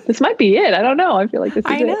 This might be it. I don't know. I feel like this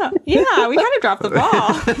is I know. Yeah, we kind of dropped the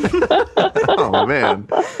ball. Oh, man.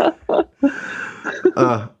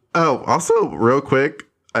 Also, real quick,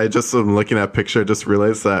 I just am looking at a picture. I just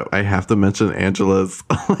realized that I have to mention Angela's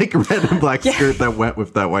like red and black skirt that went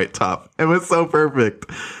with that white top. It was so perfect.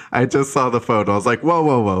 I just saw the photo. I was like,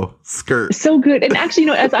 whoa, skirt. So good. And actually, you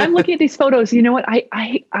know, as I'm looking at these photos, you know what?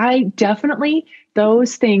 I definitely,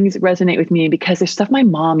 those things resonate with me because there's stuff my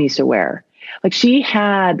mom used to wear. Like she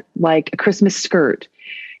had like a Christmas skirt,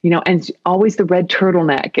 you know, and always the red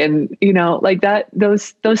turtleneck and, you know, like that,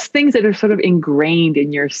 those things that are sort of ingrained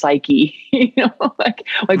in your psyche, you know, like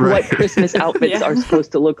right. What Christmas outfits are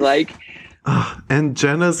supposed to look like. And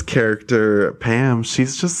Jenna's character, Pam,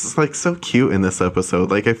 she's just like so cute in this episode.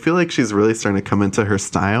 Like, I feel like she's really starting to come into her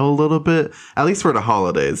style a little bit, at least for the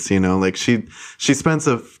holidays, you know, like she spends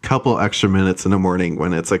a couple extra minutes in the morning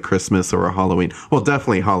when it's a Christmas or a Halloween. Well,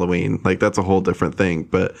 definitely Halloween. Like that's a whole different thing.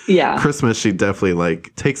 But yeah, Christmas, she definitely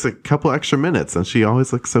like takes a couple extra minutes and she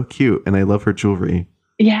always looks so cute. And I love her jewelry.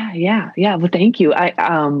 Yeah. Well, thank you.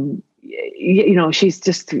 You know, she's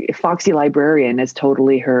just foxy librarian is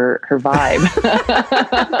totally her vibe.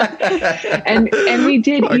 and we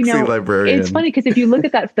did, foxy, you know, librarian. It's funny because if you look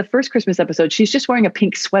at the first Christmas episode, she's just wearing a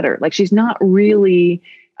pink sweater. Like she's not really,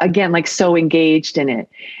 again, like so engaged in it.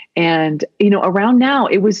 And, you know, around now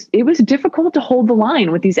it was difficult to hold the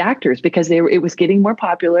line with these actors because it was getting more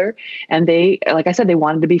popular and they, like I said, they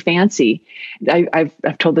wanted to be fancy.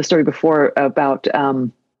 I've told the story before about,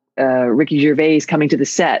 Ricky Gervais coming to the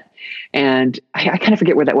set, and I kind of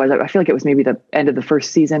forget where that was. I feel like it was maybe the end of the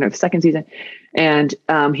first season or the second season. And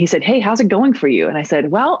he said, "Hey, how's it going for you?" And I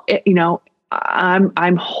said, "Well, you know,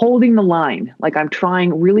 I'm holding the line. Like I'm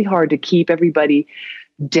trying really hard to keep everybody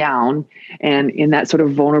down and in that sort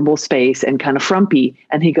of vulnerable space and kind of frumpy."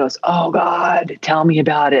 And he goes, "Oh God, tell me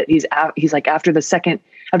about it." He's like, after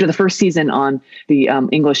the first season on the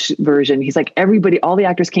English version, he's like, all the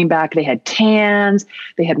actors came back. They had tans,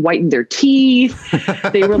 they had whitened their teeth.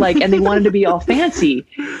 They were like, and they wanted to be all fancy.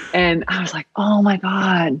 And I was like, oh my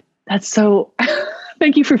God, that's so,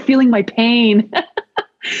 thank you for feeling my pain.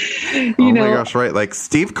 My gosh, right. Like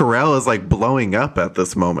Steve Carell is like blowing up at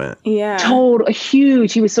this moment. Yeah.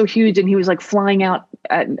 Huge. He was so huge. And he was like flying out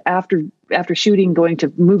after shooting, going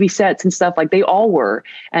to movie sets and stuff, like they all were.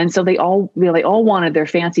 And so they all wanted their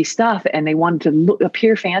fancy stuff and they wanted to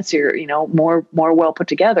appear fancier, you know, more well put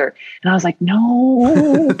together. And I was like,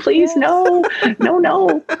 no, please, no,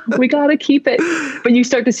 we got to keep it. But you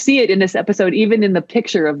start to see it in this episode, even in the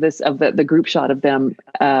picture of the group shot of them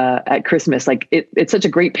at Christmas. Like it's such a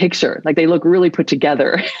great picture. Like they look really put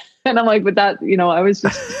together. And I'm like, but that, you know, I was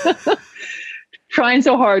just trying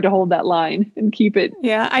so hard to hold that line and keep it.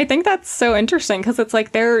 Yeah, I think that's so interesting because it's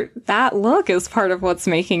like that look is part of what's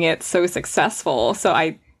making it so successful.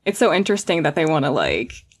 So it's so interesting that they want to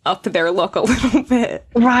like up their look a little bit.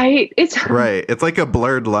 Right. It's like a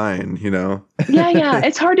blurred line, you know? Yeah.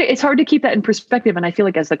 It's hard to keep that in perspective. And I feel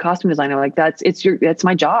like as the costume designer, like that's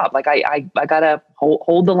my job. Like I gotta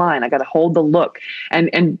hold the line. I gotta hold the look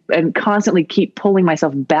and constantly keep pulling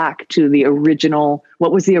myself back to the original.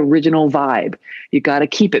 What was the original vibe? You gotta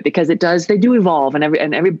keep it because they do evolve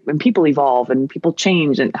and people evolve and people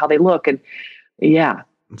change and how they look. And yeah.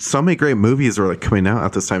 So many great movies were like coming out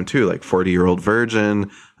at this time too, like 40-Year-Old Virgin,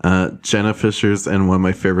 Jenna Fisher's in one of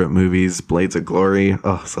my favorite movies, Blades of Glory.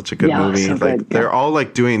 Oh, such a good movie. So like they're all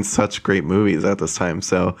like doing such great movies at this time.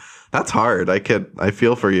 So that's hard. I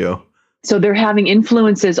feel for you. So they're having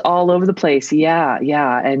influences all over the place. Yeah.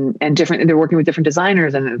 And different, they're working with different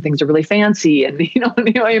designers and things are really fancy. And,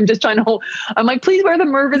 I'm just trying to I'm like, please wear the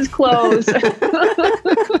Mervin's clothes.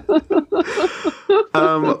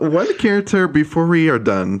 One character before we are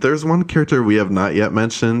done, there's one character we have not yet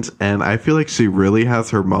mentioned, and I feel like she really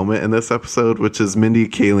has her moment in this episode, which is Mindy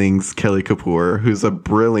Kaling's Kelly Kapoor, who's a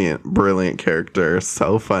brilliant character.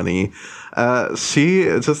 So funny. She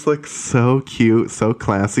just looks so cute, so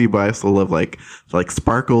classy, but I also love like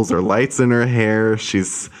sparkles or lights in her hair.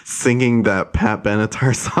 She's singing that Pat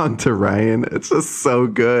Benatar song to Ryan. It's just so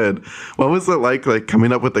good. What was it like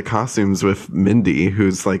coming up with the costumes with Mindy,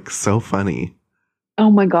 who's like so funny? Oh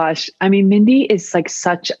my gosh. I mean, Mindy is like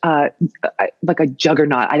such a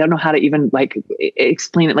juggernaut. I don't know how to even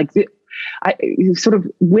explain it. Like sort of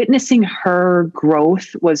witnessing her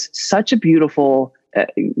growth was such a beautiful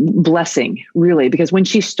blessing, really, because when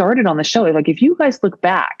she started on the show, like if you guys look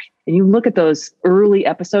back and you look at those early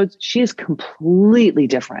episodes, she is completely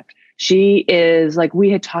different. She is like, we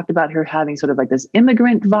had talked about her having sort of like this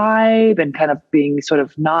immigrant vibe and kind of being sort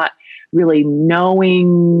of not really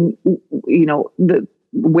knowing,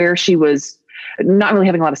 where she was, not really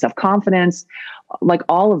having a lot of self-confidence, like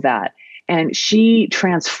all of that. And she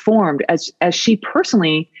transformed as she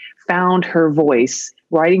personally found her voice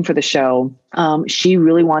writing for the show. She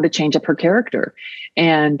really wanted to change up her character.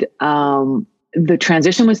 And the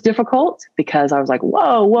transition was difficult because I was like,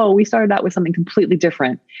 whoa, we started out with something completely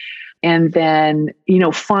different. And then,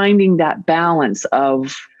 finding that balance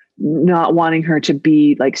of not wanting her to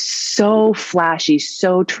be like so flashy,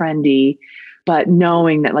 so trendy, but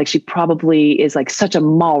knowing that like she probably is like such a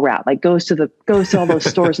mall rat, like goes to all those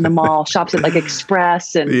stores in the mall, shops at like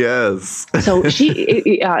Express, and yes. So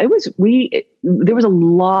there was a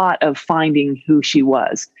lot of finding who she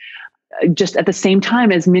was, just at the same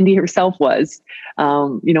time as Mindy herself was,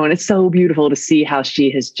 and it's so beautiful to see how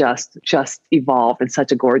she has just evolved in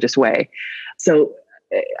such a gorgeous way. So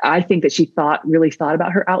I think that she really thought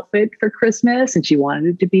about her outfit for Christmas, and she wanted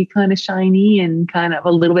it to be kind of shiny and kind of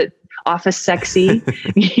a little bit office sexy.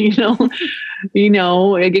 It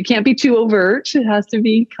can't be too overt. It has to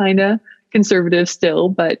be kind of conservative still,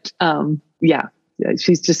 but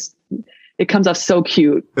she's just, it comes off so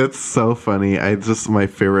cute. It's so funny. My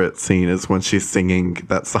favorite scene is when she's singing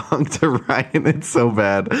that song to Ryan. It's so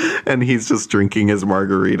bad. And he's just drinking his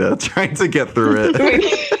margarita, trying to get through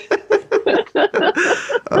it.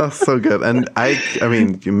 Oh, so good. And I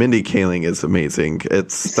mean, Mindy Kaling is amazing.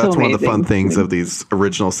 That's one of the fun things of these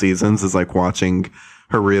original seasons is like watching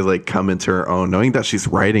her really like come into her own, knowing that she's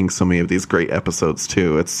writing so many of these great episodes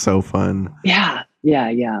too. It's so fun. Yeah.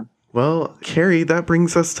 Well, Carey, that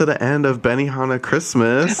brings us to the end of Benihana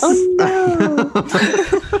Christmas. Oh no.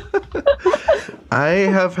 I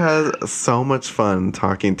have had so much fun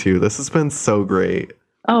talking to you. This has been so great.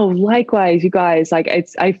 Oh, likewise, you guys. Like I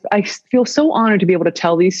feel so honored to be able to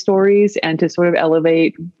tell these stories and to sort of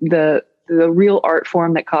elevate the real art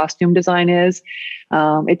form that costume design is.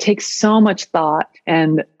 It takes so much thought,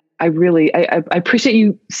 and I appreciate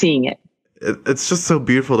you seeing it. It's just so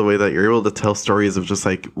beautiful the way that you're able to tell stories of just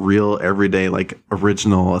like real, everyday, like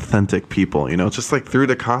original, authentic people, just like through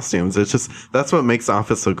the costumes. It's just, that's what makes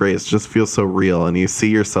Office so great. It just feels so real. And you see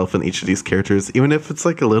yourself in each of these characters, even if it's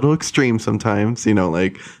like a little extreme sometimes,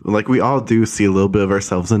 like we all do see a little bit of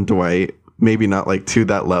ourselves in Dwight. Maybe not like to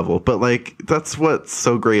that level, but like that's what's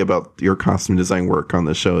so great about your costume design work on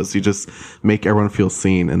the show is you just make everyone feel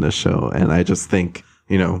seen in the show. And I just think,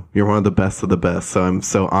 you're one of the best of the best. So I'm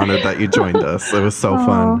so honored that you joined us. It was so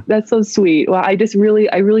fun. That's so sweet. Well, I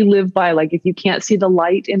really live by like, if you can't see the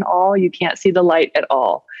light in all, you can't see the light at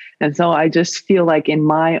all. And so I just feel like in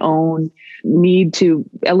my own need to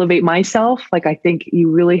elevate myself, like I think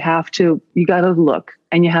you really you got to look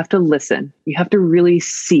and you have to listen. You have to really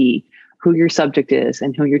see who your subject is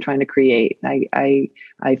and who you're trying to create. I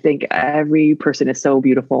think every person is so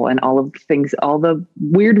beautiful, and all of the things, all the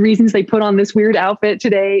weird reasons they put on this weird outfit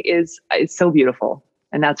today is so beautiful.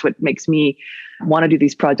 And that's what makes me want to do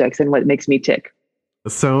these projects and what makes me tick.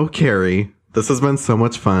 So, Carey, this has been so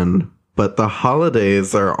much fun, but the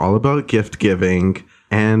holidays are all about gift giving.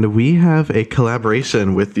 And we have a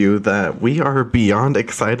collaboration with you that we are beyond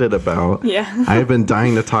excited about. Yeah. I've been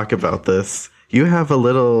dying to talk about this. You have a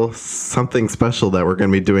little something special that we're going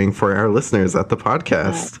to be doing for our listeners at the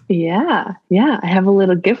podcast. Yeah. I have a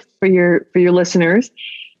little gift for your listeners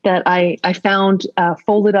that I found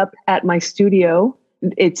folded up at my studio.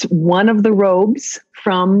 It's one of the robes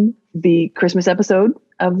from the Christmas episode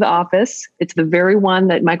of The Office. It's the very one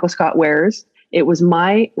that Michael Scott wears. It was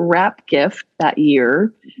my wrap gift that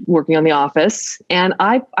year working on The Office, and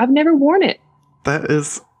I've never worn it. That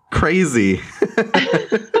is Crazy.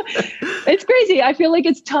 It's crazy. I feel like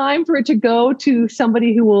it's time for it to go to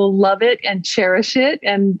somebody who will love it and cherish it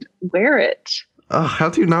and wear it. Oh, how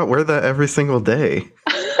do you not wear that every single day?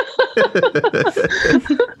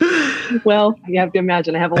 Well, you have to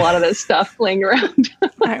imagine I have a lot of this stuff laying around.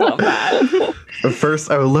 I love that.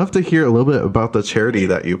 First, I would love to hear a little bit about the charity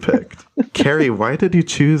that you picked. Carey, why did you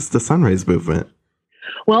choose the Sunrise Movement?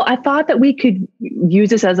 Well, I thought that we could use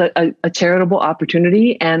this as a charitable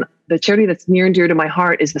opportunity. And the charity that's near and dear to my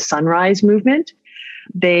heart is the Sunrise Movement.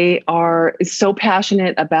 They are so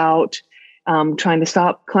passionate about trying to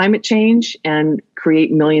stop climate change and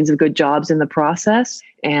create millions of good jobs in the process.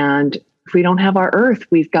 And if we don't have our Earth,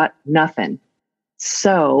 we've got nothing.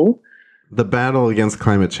 So the battle against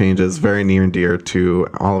climate change is very near and dear to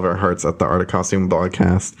all of our hearts at the Art of Costume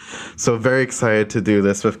podcast. So very excited to do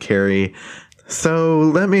this with Carey. So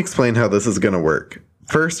let me explain how this is going to work.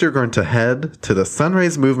 First, you're going to head to the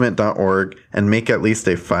sunrisemovement.org and make at least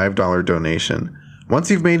a $5 donation.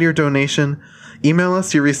 Once you've made your donation, email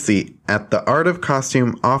us your receipt at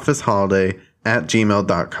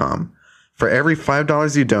theartofcostumeofficeholiday@gmail.com. For every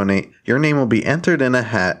 $5 you donate, your name will be entered in a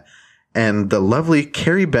hat, and the lovely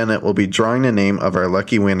Carey Bennett will be drawing the name of our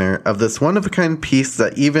lucky winner of this one-of-a-kind piece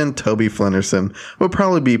that even Toby Flenderson would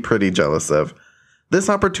probably be pretty jealous of. This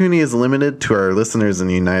opportunity is limited to our listeners in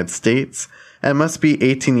the United States and must be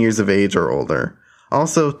 18 years of age or older.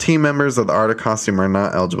 Also, team members of the Art of Costume are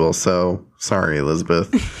not eligible, so sorry, Elizabeth.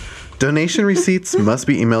 Donation receipts must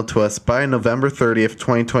be emailed to us by November 30th,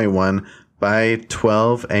 2021 by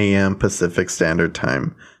 12 a.m. Pacific Standard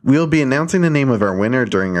Time. We'll be announcing the name of our winner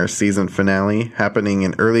during our season finale happening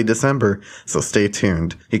in early December, so stay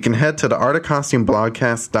tuned. You can head to the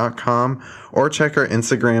artofcostumeblogcast.com or check our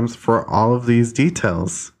Instagrams for all of these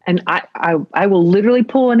details. And I will literally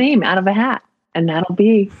pull a name out of a hat, and that'll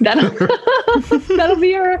be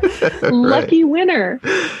our lucky winner.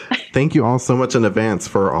 Thank you all so much in advance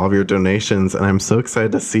for all of your donations, and I'm so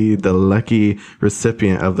excited to see the lucky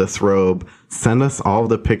recipient of this robe. Send us all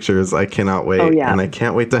the pictures. I cannot wait. Oh, yeah. And I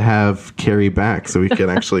can't wait to have Carey back so we can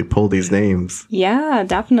actually pull these names. Yeah,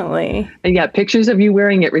 definitely. And yeah, pictures of you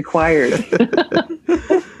wearing it required.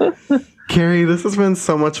 Carey, this has been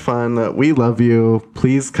so much fun. We love you.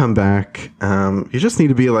 Please come back. You just need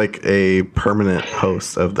to be like a permanent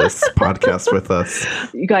host of this podcast with us.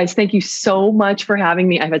 You guys, thank you so much for having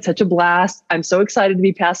me. I've had such a blast. I'm so excited to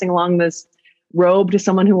be passing along this robe to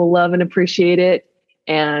someone who will love and appreciate it.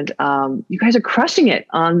 And you guys are crushing it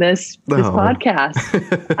on this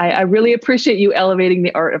podcast. I really appreciate you elevating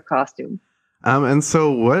the art of costume. And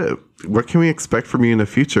so what can we expect from you in the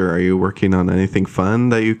future? Are you working on anything fun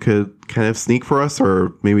that you could kind of sneak for us,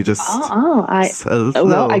 or maybe just I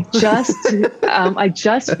just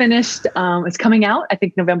finished it's coming out, I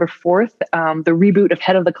think November 4th, the reboot of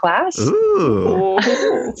Head of the Class. Ooh.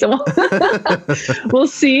 So we'll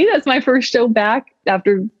see. That's my first show back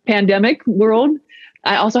after pandemic world.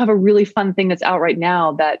 I also have a really fun thing that's out right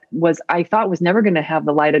now that I thought was never going to have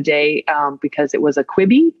the light of day because it was a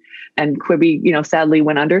Quibi. And Quibi, sadly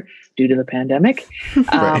went under due to the pandemic.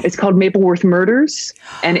 Right. It's called Mapleworth Murders,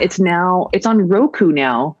 and it's on Roku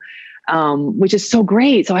now, which is so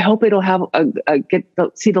great. So I hope it'll have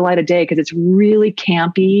see the light of day because it's really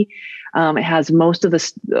campy. It has most of the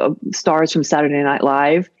stars from Saturday Night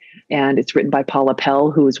Live, and it's written by Paula Pell,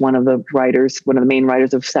 who is one of the main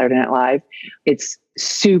writers of Saturday Night Live. It's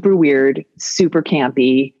super weird, super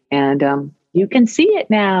campy, and you can see it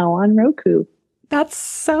now on Roku. That's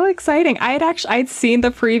so exciting. I'd seen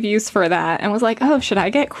the previews for that and was like, oh, should I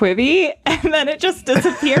get Quibi? And then it just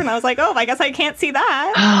disappeared. And I was like, oh, I guess I can't see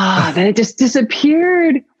that. Then it just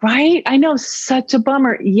disappeared, right? I know, such a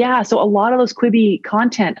bummer. Yeah, so a lot of those Quibi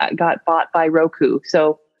content got bought by Roku.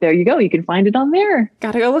 So there you go. You can find it on there.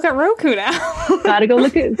 Gotta go look at Roku now. Gotta go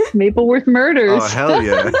look at Mapleworth Murders. Oh, hell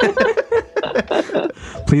yeah.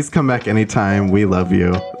 Please come back anytime. We love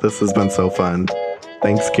you. This has been so fun.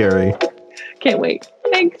 Thanks, Carey. Can't wait.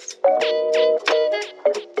 Thanks.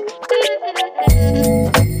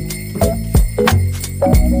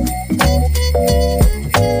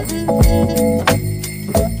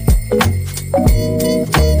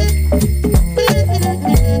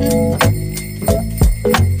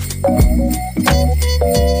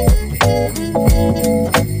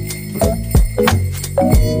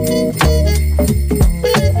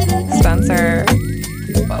 Spencer,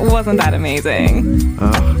 wasn't that amazing?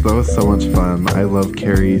 Oh, that was so much fun. I love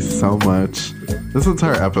Carey so much. This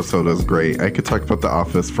entire episode is great. I could talk about The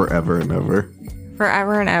Office forever and ever.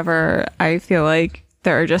 Forever and ever. I feel like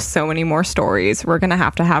there are just so many more stories. We're going to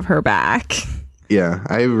have her back. Yeah,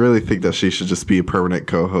 I really think that she should just be a permanent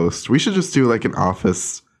co-host. We should just do like an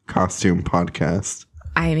Office costume podcast?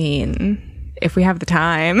 I mean, if we have the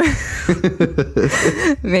time,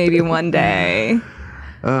 maybe one day.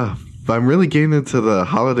 I'm really getting into the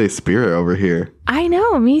holiday spirit over here. I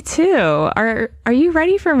know, me too. Are you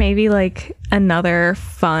ready for maybe like another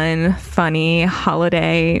funny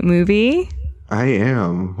holiday movie? I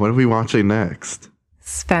am. What are we watching next?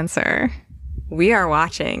 Spencer, we are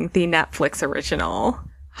watching the Netflix original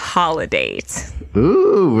Holiday.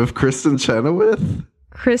 Ooh, with Kristen Chenoweth?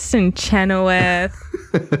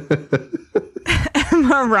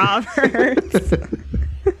 Emma Roberts.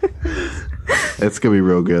 It's gonna be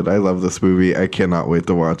real good. I love this movie. I cannot wait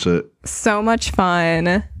to watch it. So much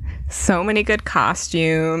fun. So many good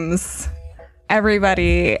costumes.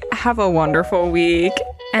 Everybody, have a wonderful week,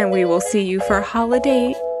 and we will see you for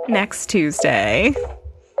Holiday next Tuesday.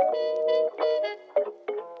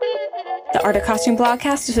 The Art of Costume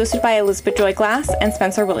Blogcast is hosted by Elizabeth Joy Glass and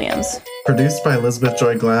Spencer Williams. Produced by Elizabeth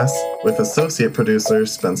Joy Glass with associate producer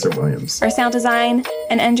Spencer Williams. Our sound design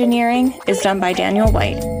and engineering is done by Daniel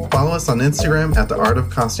White. Follow us on Instagram at The Art of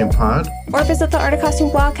Costume Pod. Or visit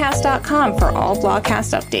theartofcostumeblogcast.com for all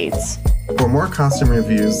blogcast updates. For more costume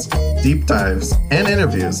reviews, deep dives, and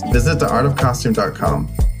interviews, visit theartofcostume.com.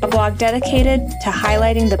 A blog dedicated to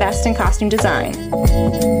highlighting the best in costume design.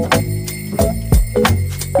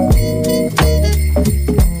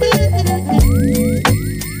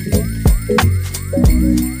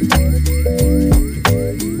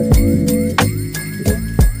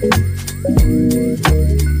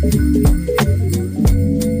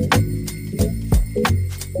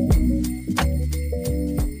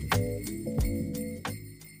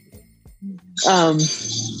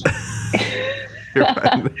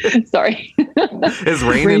 Sorry. Is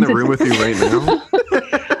Rain in the room with you right now?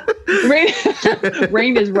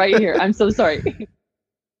 Rain is right here. I'm so sorry.